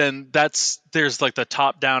 But then there's like the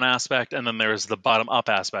top down aspect, and then there's the bottom up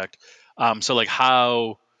aspect. So like,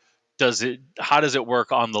 how how does it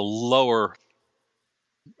work on the lower,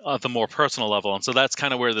 the more personal level? And so that's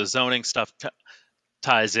kind of where the zoning stuff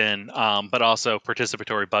ties in, but also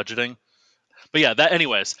participatory budgeting. But yeah,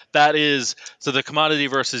 that is, so the commodity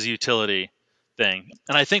versus utility thing.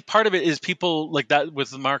 And I think part of it is people like that with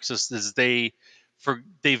the Marxists is they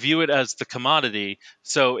view it as the commodity.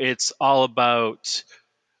 So it's all about,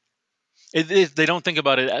 they don't think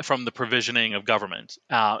about it from the provisioning of government.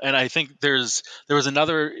 And I think there was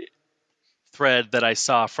another thread that I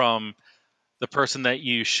saw from the person that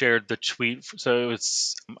you shared the tweet. So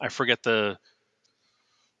it's, I forget I'm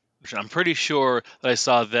pretty sure that I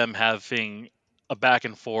saw them having a back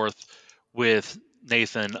and forth with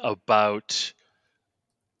Nathan about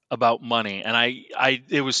money, and I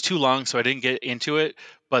it was too long, so I didn't get into it.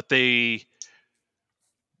 But there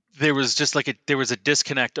was just there was a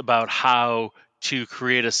disconnect about how to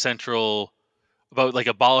create a central, about like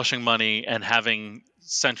abolishing money and having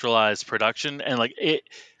centralized production, and like it.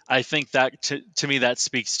 I think that to me that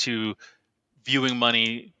speaks to viewing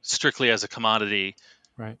money strictly as a commodity,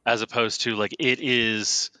 right, as opposed to like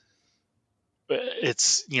it's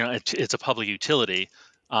a public utility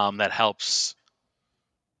that helps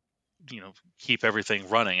keep everything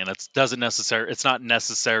running, and it's not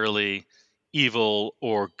necessarily evil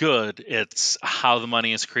or good. It's how the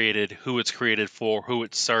money is created, who it's created for, who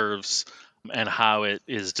it serves, and how it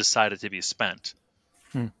is decided to be spent.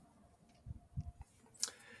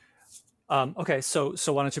 Okay, so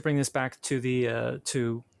why don't you bring this back to the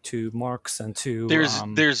to Marx and to there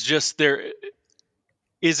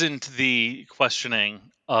isn't the questioning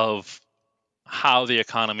of how the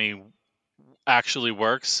economy actually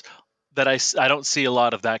works, that I don't see a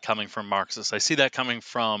lot of that coming from Marxists. I see that coming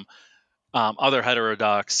from other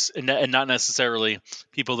heterodox, and not necessarily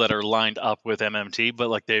people that are lined up with MMT, but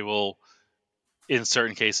like they will in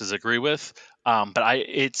certain cases agree with.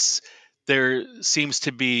 There seems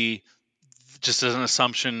to be just an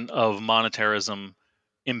assumption of monetarism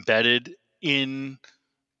embedded in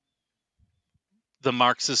the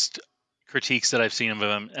Marxist critiques that I've seen of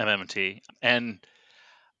MMT, and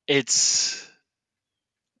it's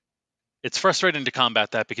frustrating to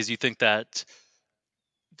combat that, because you think that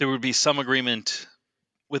there would be some agreement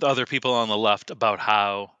with other people on the left about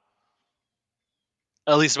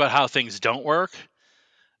at least about how things don't work.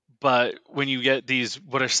 But when you get these,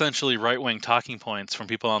 what are essentially right-wing talking points from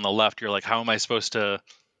people on the left, you're like, how am I supposed to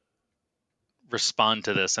respond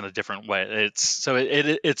to this in a different way?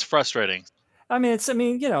 It's frustrating.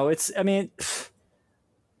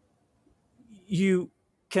 You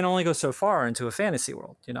can only go so far into a fantasy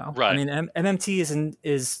world, Right. I mean, MMT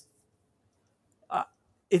is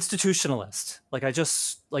institutionalist. Like, I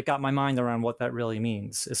just got my mind around what that really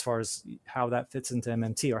means as far as how that fits into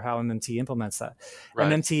MMT, or how MMT implements that. Right.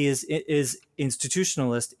 MMT is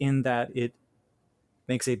institutionalist in that it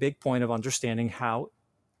makes a big point of understanding how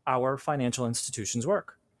our financial institutions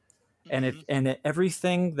work. Mm-hmm. And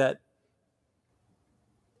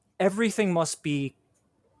everything must be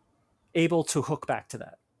able to hook back to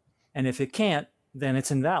that. And if it can't, then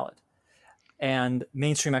it's invalid. And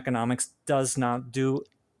mainstream economics does not do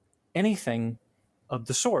anything of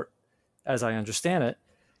the sort, as I understand it.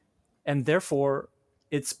 And therefore,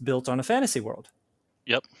 it's built on a fantasy world.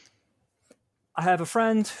 Yep. I have a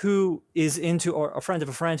friend who is into, or a friend of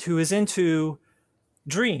a friend who is into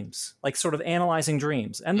dreams, like sort of analyzing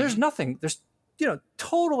dreams. And there's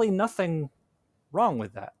totally nothing wrong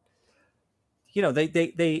with that.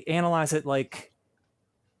 They analyze it like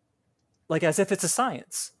as if it's a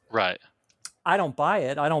science. Right. I don't buy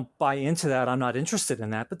it. I don't buy into that. I'm not interested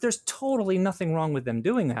in that. But there's totally nothing wrong with them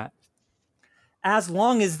doing that, as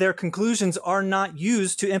long as their conclusions are not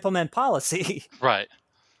used to implement policy. Right.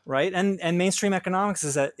 Right. And mainstream economics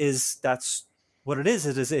that's what it is.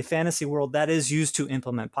 It is a fantasy world that is used to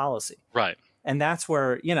implement policy. Right. And that's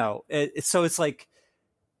where so it's like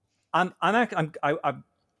I'm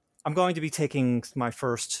going to be taking my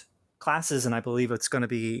first classes, and I believe it's going to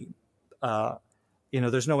be.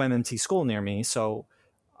 There's no MMT school near me, so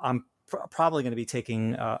I'm probably going to be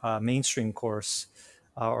taking a mainstream course,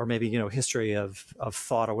 or maybe history of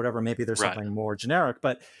thought or whatever. Maybe there's something more generic,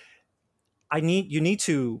 but you need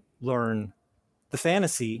to learn the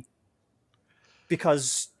fantasy,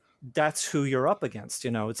 because that's who you're up against.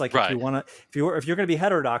 It's like, if you're going to be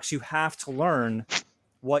heterodox, you have to learn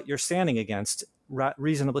what you're standing against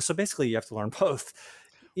reasonably. So basically, you have to learn both.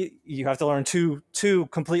 You have to learn two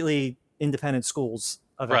completely independent schools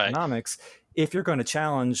of economics if you're going to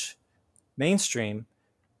challenge mainstream.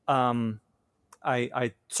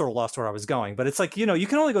 I sort of lost where I was going, but it's like, you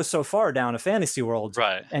can only go so far down a fantasy world,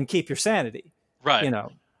 and keep your sanity, right?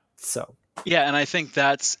 So Yeah, and I think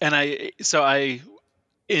in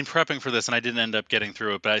prepping for this, and I didn't end up getting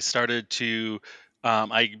through it, but I started to,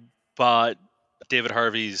 I bought David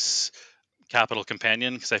Harvey's Capital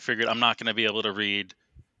Companion because I figured I'm not going to be able to read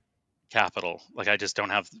Capital. Like, I just don't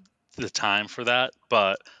have the time for that,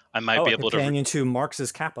 but I might Oh, be a able to. companion to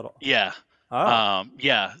Marx's Capital. Yeah. Oh,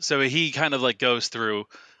 Yeah. So he kind of like goes through,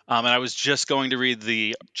 and I was just going to read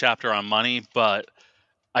the chapter on money, but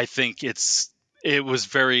I think it looked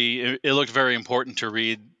very important to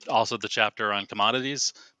read also the chapter on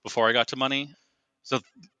commodities before I got to money. So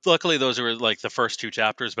luckily those were like the first two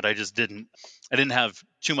chapters, but I didn't have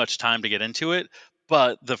too much time to get into it.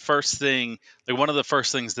 But the first thing, like one of the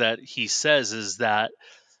first things that he says is that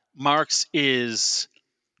Marx is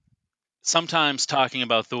sometimes talking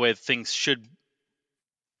about the way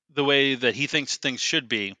that he thinks things should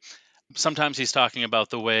be. Sometimes he's talking about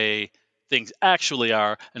the way things actually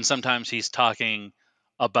are, and sometimes he's talking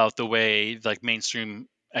about the way like mainstream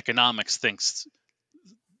economics thinks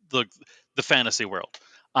the the fantasy world.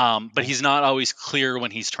 But he's not always clear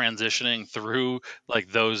when he's transitioning through like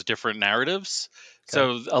those different narratives. okay.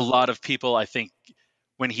 So a lot of people, I think,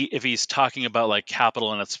 if he's talking about like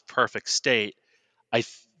capital in its perfect state, I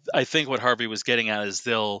think what Harvey was getting at is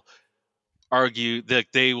they'll argue that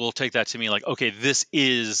they will take that to mean like, okay, this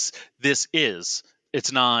is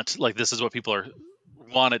it's not like this is what people are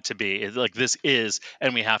want it to be. It's like this is,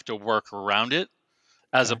 and we have to work around it,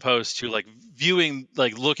 as Okay. opposed to like viewing,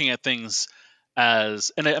 like looking at things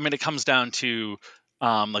as, and I mean, it comes down to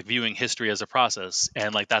like viewing history as a process,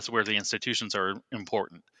 and like that's where the institutions are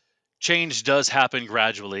important. Change does happen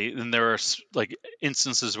gradually, and there are like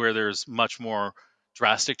instances where there's much more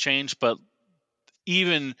drastic change, but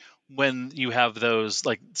even when you have those,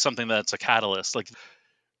 like something that's a catalyst, like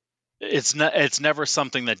it's never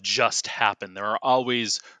something that just happened. There are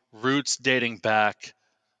always roots dating back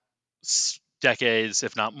decades,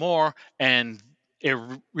 if not more, and it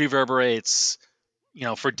reverberates,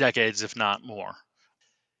 for decades, if not more.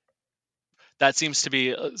 That seems to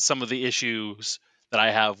be some of the issues that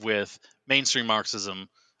I have with mainstream Marxism.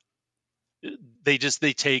 They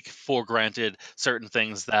take for granted certain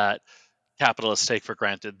things that capitalists take for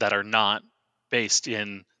granted that are not based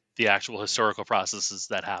in the actual historical processes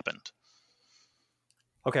that happened.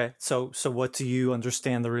 Okay. So what do you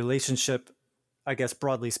understand the relationship, I guess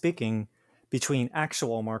broadly speaking, between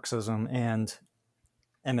actual Marxism and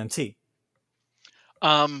MMT?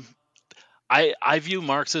 Um, I view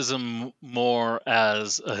Marxism more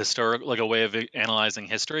as a historical, like a way of analyzing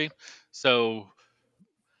history. So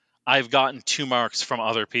I've gotten to Marx from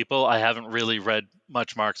other people. I haven't really read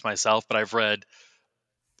much Marx myself, but I've read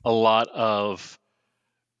a lot of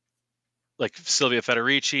like Sylvia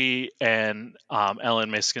Federici and Ellen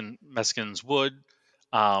Meskins Wood,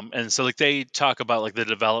 and so like they talk about like the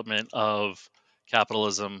development of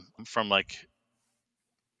capitalism from like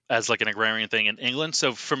as like an agrarian thing in England.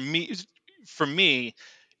 So for me,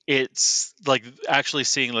 it's like actually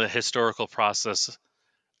seeing the historical process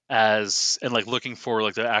as, and like looking for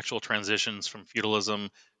like the actual transitions from feudalism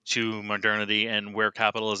to modernity and where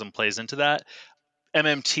capitalism plays into that.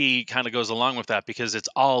 MMT kind of goes along with that because it's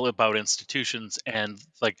all about institutions and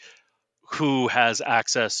like who has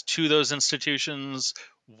access to those institutions,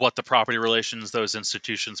 what the property relations those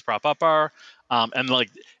institutions prop up are, and like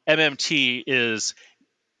MMT is,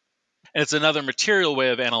 and it's another material way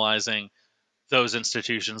of analyzing those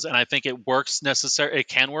institutions, and I think it works necessary. It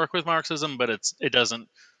can work with Marxism, but it doesn't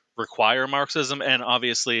require Marxism, and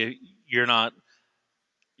obviously you're not.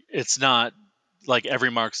 It's not like every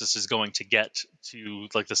Marxist is going to get to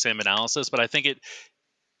like the same analysis, but I think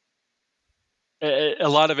a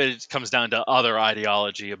lot of it comes down to other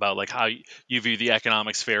ideology about like how you view the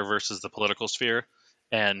economic sphere versus the political sphere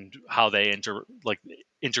and how they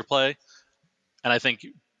interplay. And I think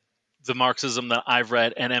the Marxism that I've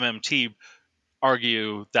read and MMT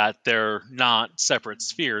argue that they're not separate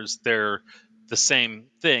spheres. They're the same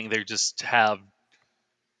thing. They just have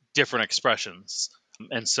different expressions.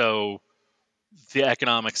 And so the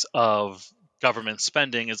economics of government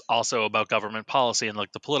spending is also about government policy and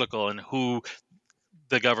like the political and who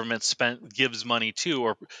the government gives money to,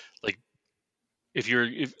 or like if you're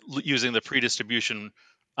using the pre-distribution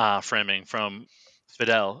framing from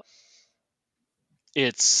Fidel,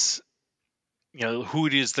 it's who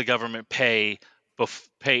does the government pay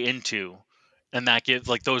into, and that gives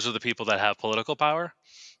like those are the people that have political power,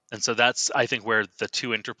 and so that's I think where the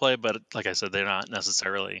two interplay. But like I said, they're not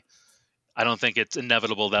necessarily. I don't think it's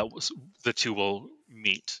inevitable that the two will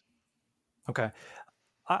meet. Okay.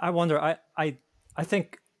 I wonder. I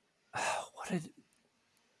think what did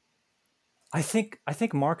I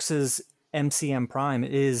think Marx's MCM prime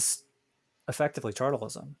is effectively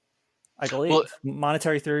chartalism, I believe. Well,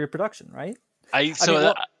 Monetary theory of production, right? that's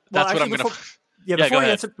well, what actually, I'm going to. Yeah, Yeah, go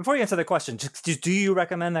ahead. before you answer the question, do you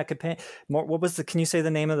recommend that companion? What was the? Can you say the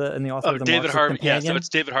name of the author of the David Marxist Harvey. Companion? Yeah, so it's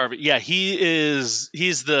David Harvey. Yeah, he's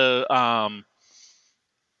the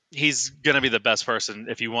he's gonna be the best person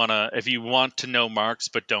if you want to know Marx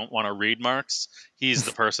but don't want to read Marx. He's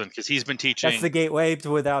the person because he's been teaching. That's the gateway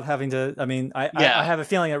without having to. I mean, I have a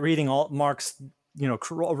feeling that reading all Marx,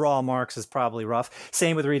 raw Marx is probably rough.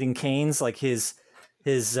 Same with reading Keynes, like his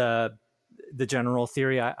the general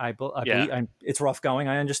theory. I believe it's rough going.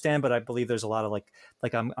 I understand, but I believe there's a lot of like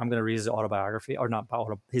I'm going to read his autobiography or not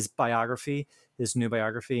his biography, his new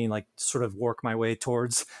biography, and like sort of work my way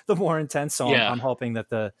towards the more intense. So I'm hoping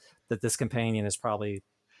that this companion is probably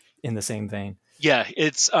in the same vein. Yeah,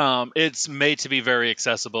 it's made to be very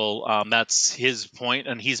accessible. That's his point,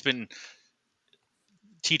 and he's been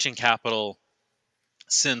teaching Capital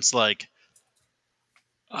since like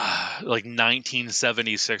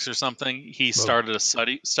 1976 or something. He started a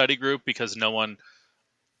study group because no one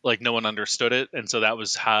understood it, and so that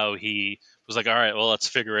was how he was like, all right, well, let's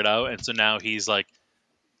figure it out. And so now he's like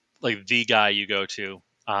the guy you go to.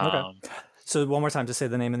 Okay. So one more time to say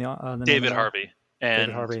the name of the David Harvey. And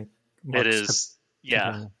David Harvey. It is,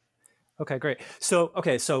 yeah. Okay, great. So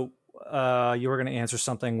you were going to answer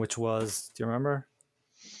something, which was, do you remember?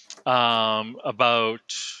 About.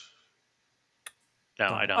 No,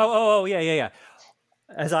 I don't. Oh, yeah.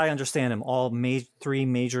 As I understand them, all three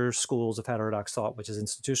major schools of heterodox thought, which is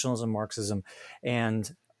institutionalism, Marxism,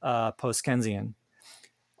 and post-Keynesian,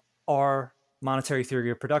 are monetary theory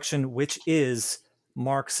of production, which is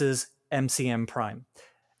Marx's MCM prime.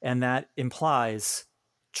 And that implies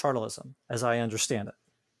chartalism, as I understand it.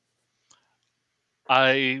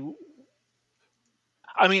 I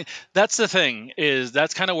mean, that's the thing, is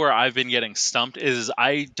that's kind of where I've been getting stumped, is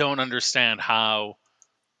I don't understand how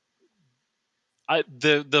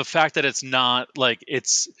the fact that it's not like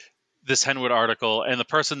it's this Henwood article, and the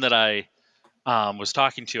person that I was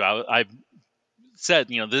talking to, I said,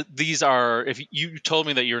 these are, if you told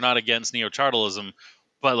me that you're not against neo-chartalism,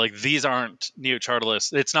 but like these aren't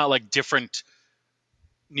neo-chartalists, it's not like different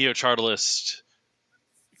neo-chartalist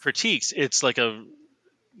critiques, it's like a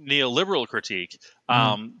neoliberal critique.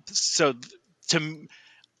 So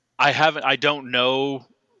I don't know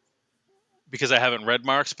because I haven't read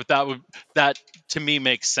Marx, but that to me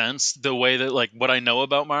makes sense, the way that, like, what I know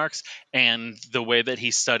about Marx and the way that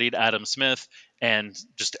he studied Adam Smith and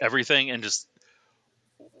just everything, and just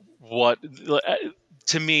what,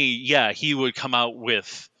 to me, yeah, he would come out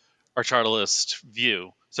with our chartalist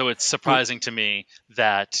view. So it's surprising to me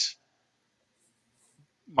that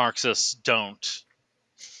Marxists don't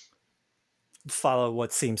follow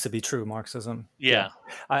what seems to be true Marxism. Yeah.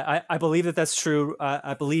 I believe that that's true.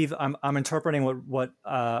 I believe I'm interpreting what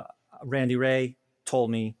Randy Ray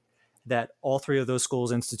told me, that all three of those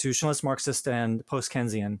schools, institutionalist, Marxist, and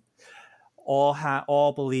post-Keynesian,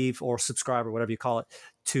 all believe or subscribe, or whatever you call it,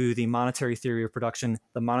 to the monetary theory of production.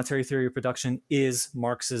 The monetary theory of production is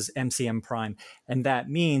Marx's MCM prime. And that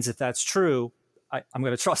means, if that's true, I'm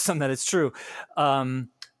going to trust them that it's true,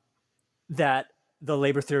 that the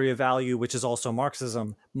labor theory of value, which is also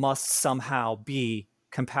Marxism, must somehow be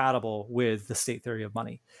compatible with the state theory of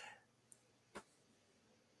money.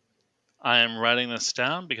 I am writing this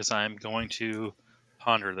down because I'm going to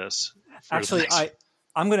ponder this. Actually,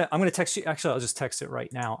 I'm gonna text you. Actually, I'll just text it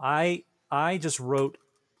right now. I just wrote,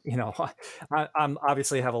 I'm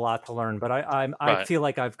obviously have a lot to learn, but I feel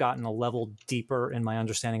like I've gotten a level deeper in my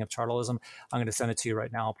understanding of chartalism. I'm going to send it to you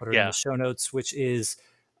right now. I'll put it in the show notes, which is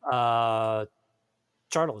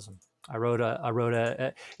chartalism. I wrote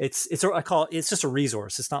it's just a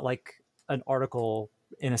resource. It's not like an article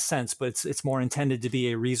in a sense, but it's more intended to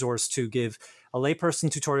be a resource to give a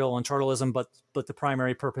layperson tutorial on chartalism, but the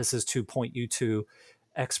primary purpose is to point you to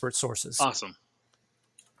expert sources. Awesome.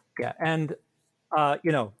 Yeah. And, I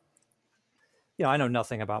know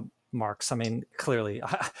nothing about Marx. I mean, clearly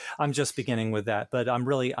I'm just beginning with that, but I'm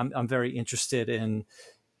very interested in,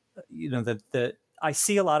 that I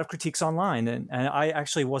see a lot of critiques online, and I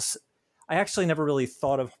actually never really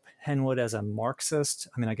thought of Henwood as a Marxist.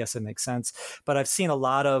 I mean, I guess it makes sense, but I've seen a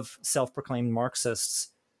lot of self-proclaimed Marxists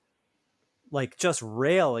like just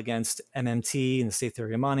rail against MMT and the state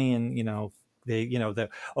theory of money, and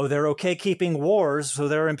they're okay keeping wars, so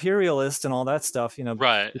they're imperialist and all that stuff,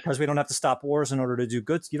 right? Because we don't have to stop wars in order to do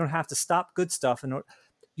good. You don't have to stop good stuff, and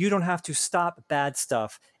you don't have to stop bad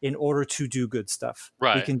stuff in order to do good stuff.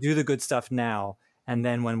 Right. We can do the good stuff now, and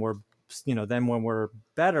then when we're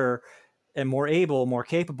better and more able, more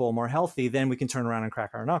capable, more healthy, then we can turn around and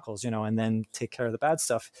crack our knuckles, and then take care of the bad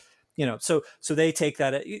stuff, So they take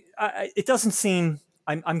that. It doesn't seem.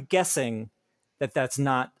 I'm guessing that that's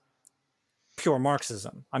not pure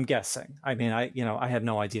Marxism. I'm guessing. I mean, I have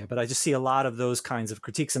no idea, but I just see a lot of those kinds of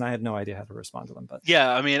critiques, and I have no idea how to respond to them. But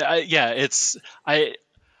yeah, I mean, I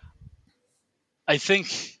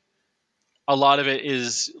think a lot of it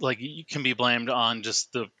is like you can be blamed on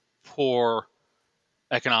just the poor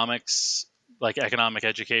economic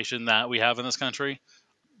education that we have in this country.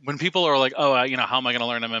 When people are like, oh, how am I going to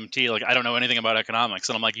learn MMT? Like, I don't know anything about economics.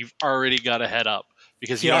 And I'm like, you've already got a head up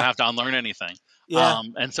because you don't have to unlearn anything. Yeah.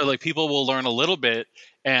 And so like people will learn a little bit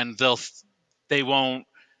and they will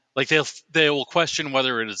question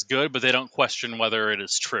whether it is good, but they don't question whether it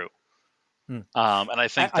is true. And I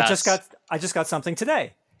think I just got something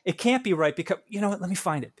today. It can't be right because, you know what, let me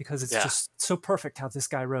find it because it's just so perfect how this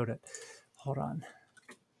guy wrote it. Hold on.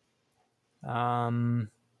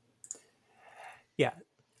 Yeah.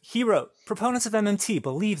 He wrote, proponents of MMT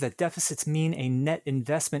believe that deficits mean a net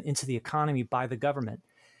investment into the economy by the government.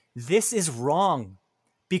 This is wrong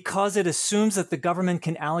because it assumes that the government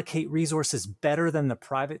can allocate resources better than the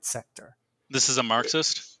private sector. This is a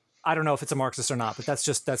Marxist? I don't know if it's a Marxist or not, but that's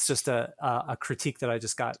just a critique that I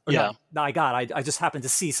just got. I just happened to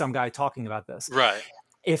see some guy talking about this. Right.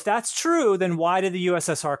 If that's true, then why did the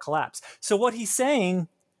USSR collapse? So what he's saying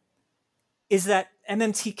is that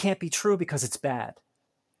MMT can't be true because it's bad.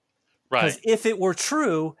 Right. Because if it were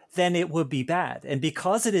true, then it would be bad. And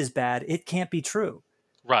because it is bad, it can't be true.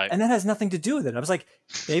 Right. And that has nothing to do with it. I was like,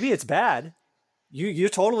 maybe it's bad. You're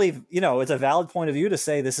totally, it's a valid point of view to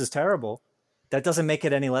say this is terrible. That doesn't make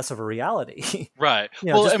it any less of a reality. Right.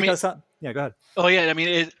 Go ahead. Oh yeah. I mean,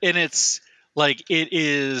 it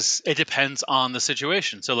depends on the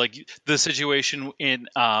situation. So like the situation in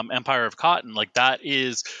Empire of Cotton, like that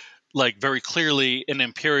is like very clearly an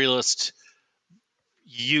imperialist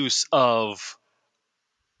use of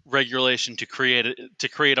regulation to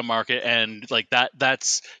create a market, and like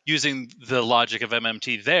that's using the logic of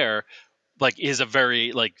MMT there, like is a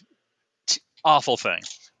very like awful thing.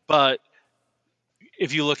 But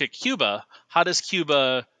if you look at Cuba, how does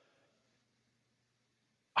Cuba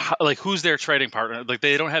who's their trading partner? Like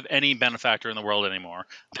they don't have any benefactor in the world anymore.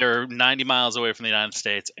 They're 90 miles away from the United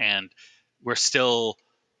States, and we're still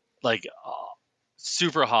like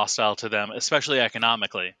super hostile to them, especially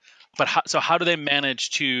economically. But how do they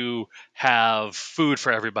manage to have food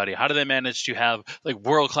for everybody? How do they manage to have like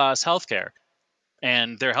world-class healthcare?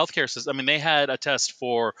 And their healthcare system, I mean, they had a test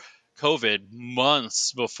for COVID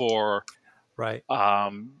months before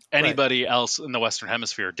anybody else in the Western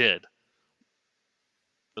Hemisphere did.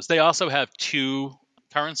 They also have two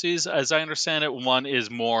currencies, as I understand it. One is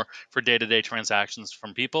more for day-to-day transactions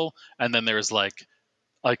from people, and then there's like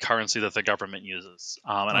a currency that the government uses.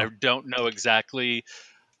 And I don't know exactly.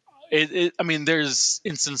 I mean, there's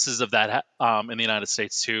instances of that in the United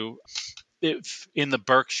States too. If in the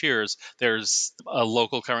Berkshires, there's a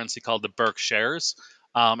local currency called the Berkshires,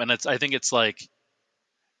 and I think it's like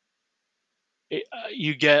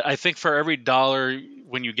you get. I think for every dollar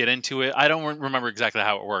when you get into it, I don't remember exactly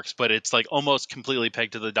how it works, but it's like almost completely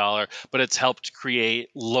pegged to the dollar. But it's helped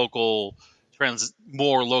create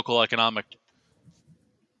more local economic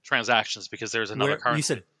transactions because there's another currency. You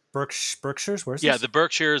said Berkshires? Where's this? The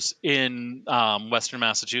Berkshires in Western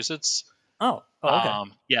Massachusetts. Oh, okay.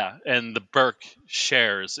 And the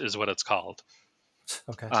Berkshires is what it's called.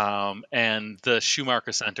 Okay. And the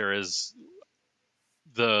Schumacher Center is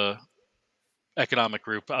the economic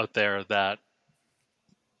group out there that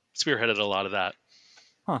spearheaded a lot of that.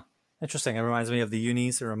 Huh. Interesting. It reminds me of the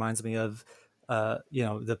unis. It reminds me of,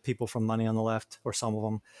 the people from Money on the Left, or some of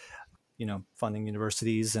them, funding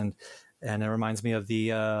universities, and it reminds me of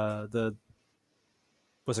the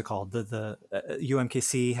what's it called? The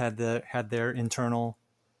UMKC had their internal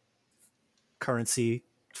currency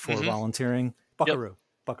for volunteering. Buckaroo.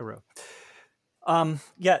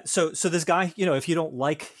 So this guy, if you don't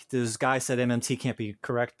like, this guy said MMT can't be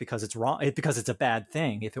correct because it's wrong, because it's a bad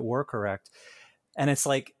thing if it were correct. And it's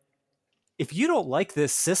like, if you don't like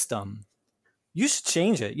this system, you should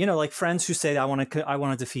change it. Like friends who say, I want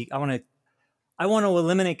to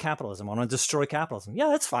eliminate capitalism. I want to destroy capitalism. Yeah,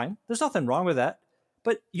 that's fine. There's nothing wrong with that.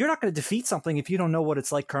 But you're not going to defeat something if you don't know what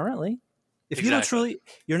it's like currently. If you don't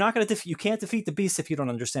you're not going to you can't defeat the beast if you don't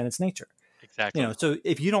understand its nature. Exactly. So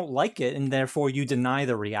if you don't like it and therefore you deny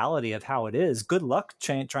the reality of how it is, good luck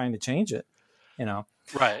trying to change it.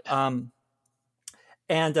 Right.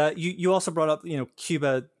 And you also brought up,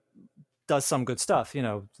 Cuba does some good stuff,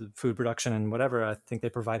 the food production and whatever. I think they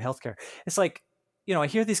provide healthcare. It's like, I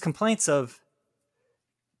hear these complaints of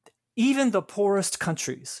even the poorest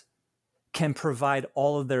countries can provide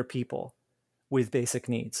all of their people with basic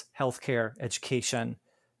needs: healthcare, education,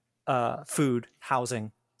 food,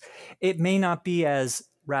 housing. It may not be as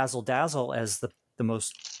razzle dazzle as the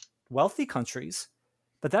most wealthy countries,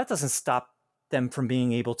 but that doesn't stop them from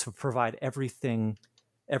being able to provide everything,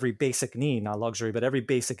 every basic need, not luxury, but every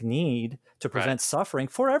basic need to prevent suffering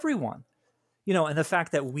for everyone. And the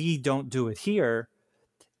fact that we don't do it here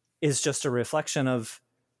is just a reflection of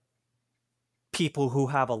people who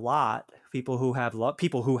have a lot, people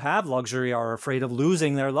who have luxury are afraid of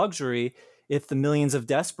losing their luxury if the millions of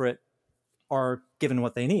desperate are given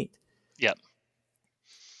what they need. Yep.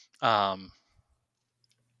 Yeah.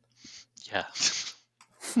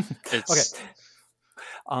 Okay.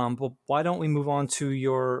 But why don't we move on to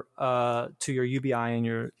your UBI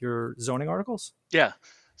and your zoning articles? Yeah.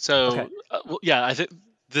 So, Okay. I think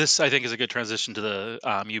this is a good transition to the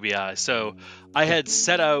UBI. So, I had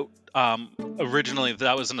set out originally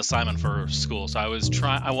that was an assignment for school. So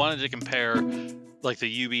I wanted to compare like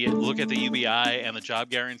the look at the UBI and the job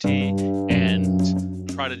guarantee and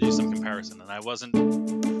try to do some comparison. And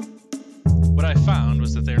what I found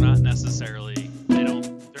was that they're not opposed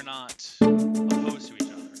to each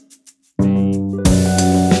other.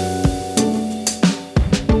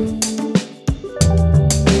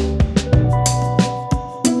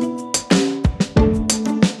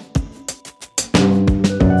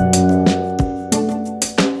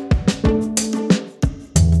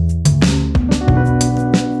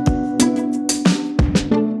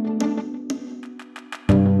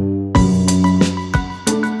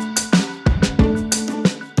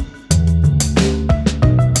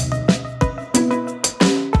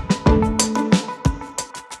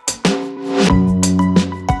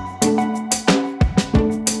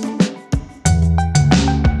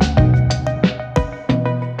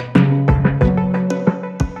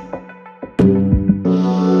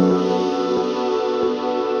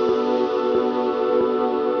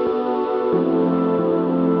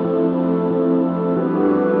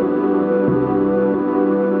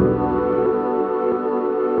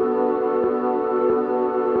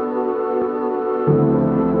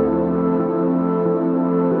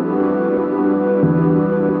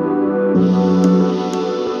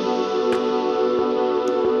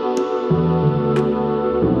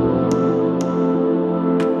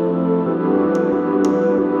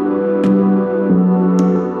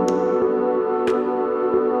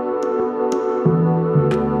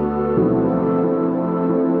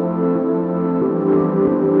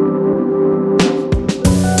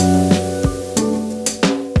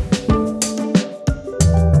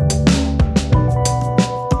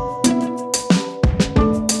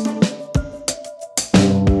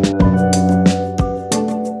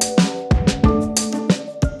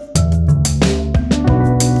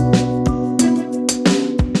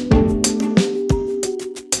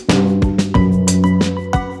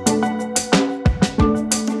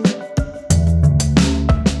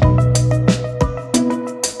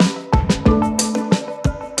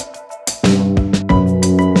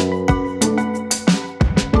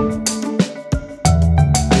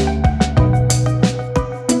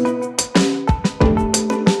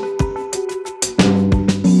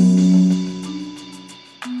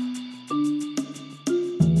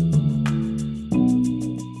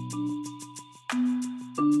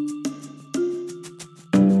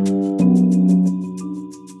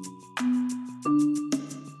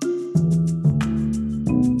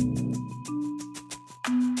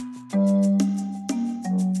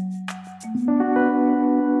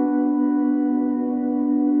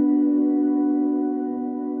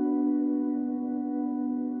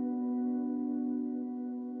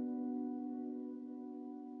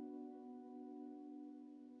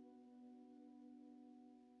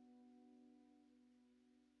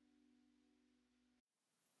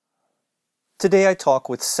 Today I talk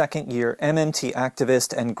with second-year MMT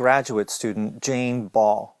activist and graduate student Jane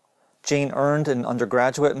Ball. Jane earned an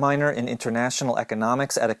undergraduate minor in international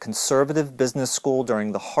economics at a conservative business school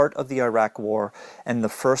during the heart of the Iraq War and the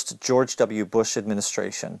first George W. Bush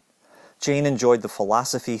administration. Jane enjoyed the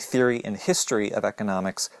philosophy, theory, and history of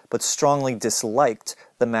economics, but strongly disliked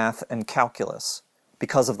the math and calculus.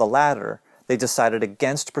 Because of the latter, they decided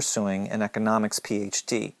against pursuing an economics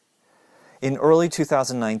PhD. In early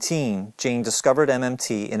 2019, Jane discovered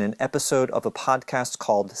MMT in an episode of a podcast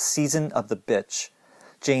called Season of the Bitch.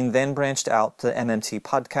 Jane then branched out to MMT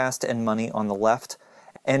podcast and Money on the Left,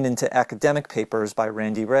 and into academic papers by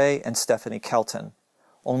Randy Wray and Stephanie Kelton.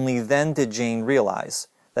 Only then did Jane realize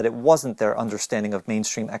that it wasn't their understanding of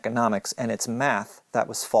mainstream economics and its math that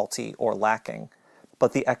was faulty or lacking,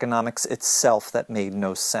 but the economics itself that made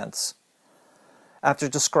no sense. After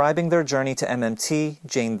describing their journey to MMT,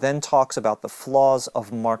 Jane then talks about the flaws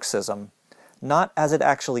of Marxism, not as it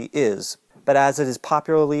actually is, but as it is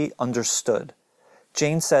popularly understood.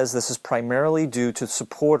 Jane says this is primarily due to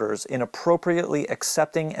supporters inappropriately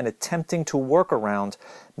accepting and attempting to work around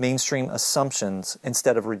mainstream assumptions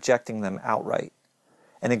instead of rejecting them outright.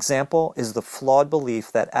 An example is the flawed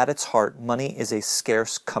belief that at its heart money is a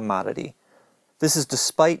scarce commodity. This is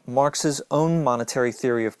despite Marx's own monetary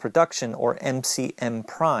theory of production, or MCM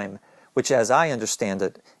prime, which, as I understand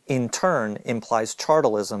it, in turn implies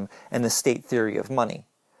chartalism and the state theory of money.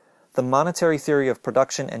 The monetary theory of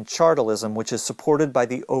production and chartalism, which is supported by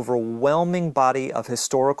the overwhelming body of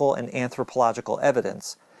historical and anthropological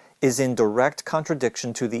evidence, is in direct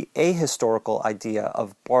contradiction to the ahistorical idea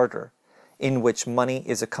of barter, in which money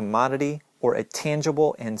is a commodity or a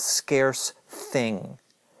tangible and scarce thing.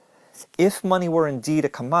 If money were indeed a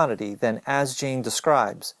commodity, then, as Jane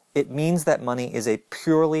describes, it means that money is a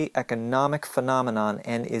purely economic phenomenon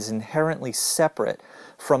and is inherently separate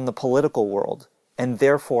from the political world, and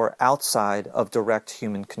therefore outside of direct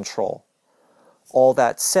human control. All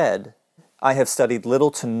that said, I have studied little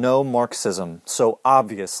to no Marxism, so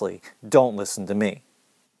obviously don't listen to me.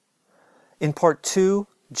 In part 2,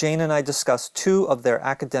 Jane and I discuss 2 of their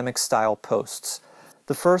academic-style posts.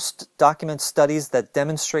 The first documents studies that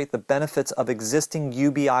demonstrate the benefits of existing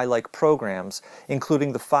UBI-like programs,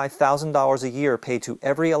 including the $5,000 a year paid to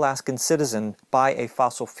every Alaskan citizen by a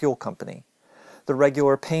fossil fuel company. The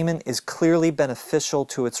regular payment is clearly beneficial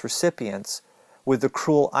to its recipients, with the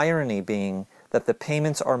cruel irony being that the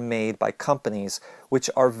payments are made by companies which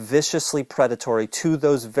are viciously predatory to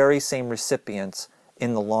those very same recipients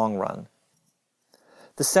in the long run.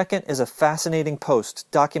 The second is a fascinating post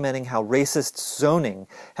documenting how racist zoning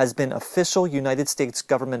has been official United States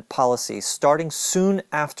government policy starting soon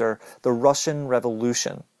after the Russian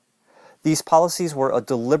Revolution. These policies were a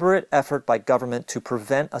deliberate effort by government to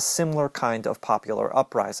prevent a similar kind of popular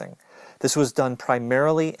uprising. This was done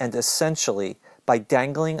primarily and essentially by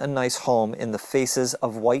dangling a nice home in the faces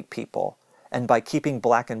of white people, and by keeping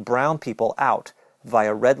black and brown people out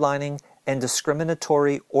via redlining and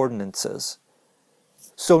discriminatory ordinances.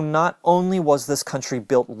 So not only was this country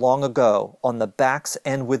built long ago on the backs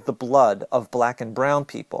and with the blood of black and brown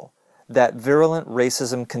people, that virulent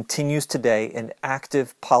racism continues today in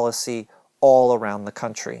active policy all around the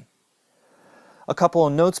country. A couple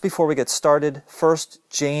of notes before we get started. First,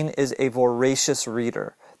 Jane is a voracious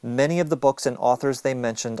reader. Many of the books and authors they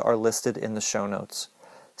mentioned are listed in the show notes.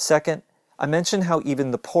 Second, I mentioned how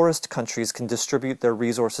even the poorest countries can distribute their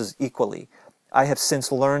resources equally. I have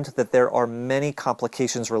since learned that there are many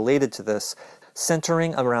complications related to this,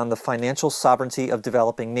 centering around the financial sovereignty of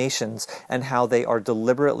developing nations and how they are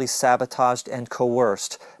deliberately sabotaged and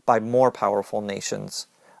coerced by more powerful nations.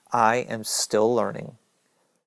 I am still learning.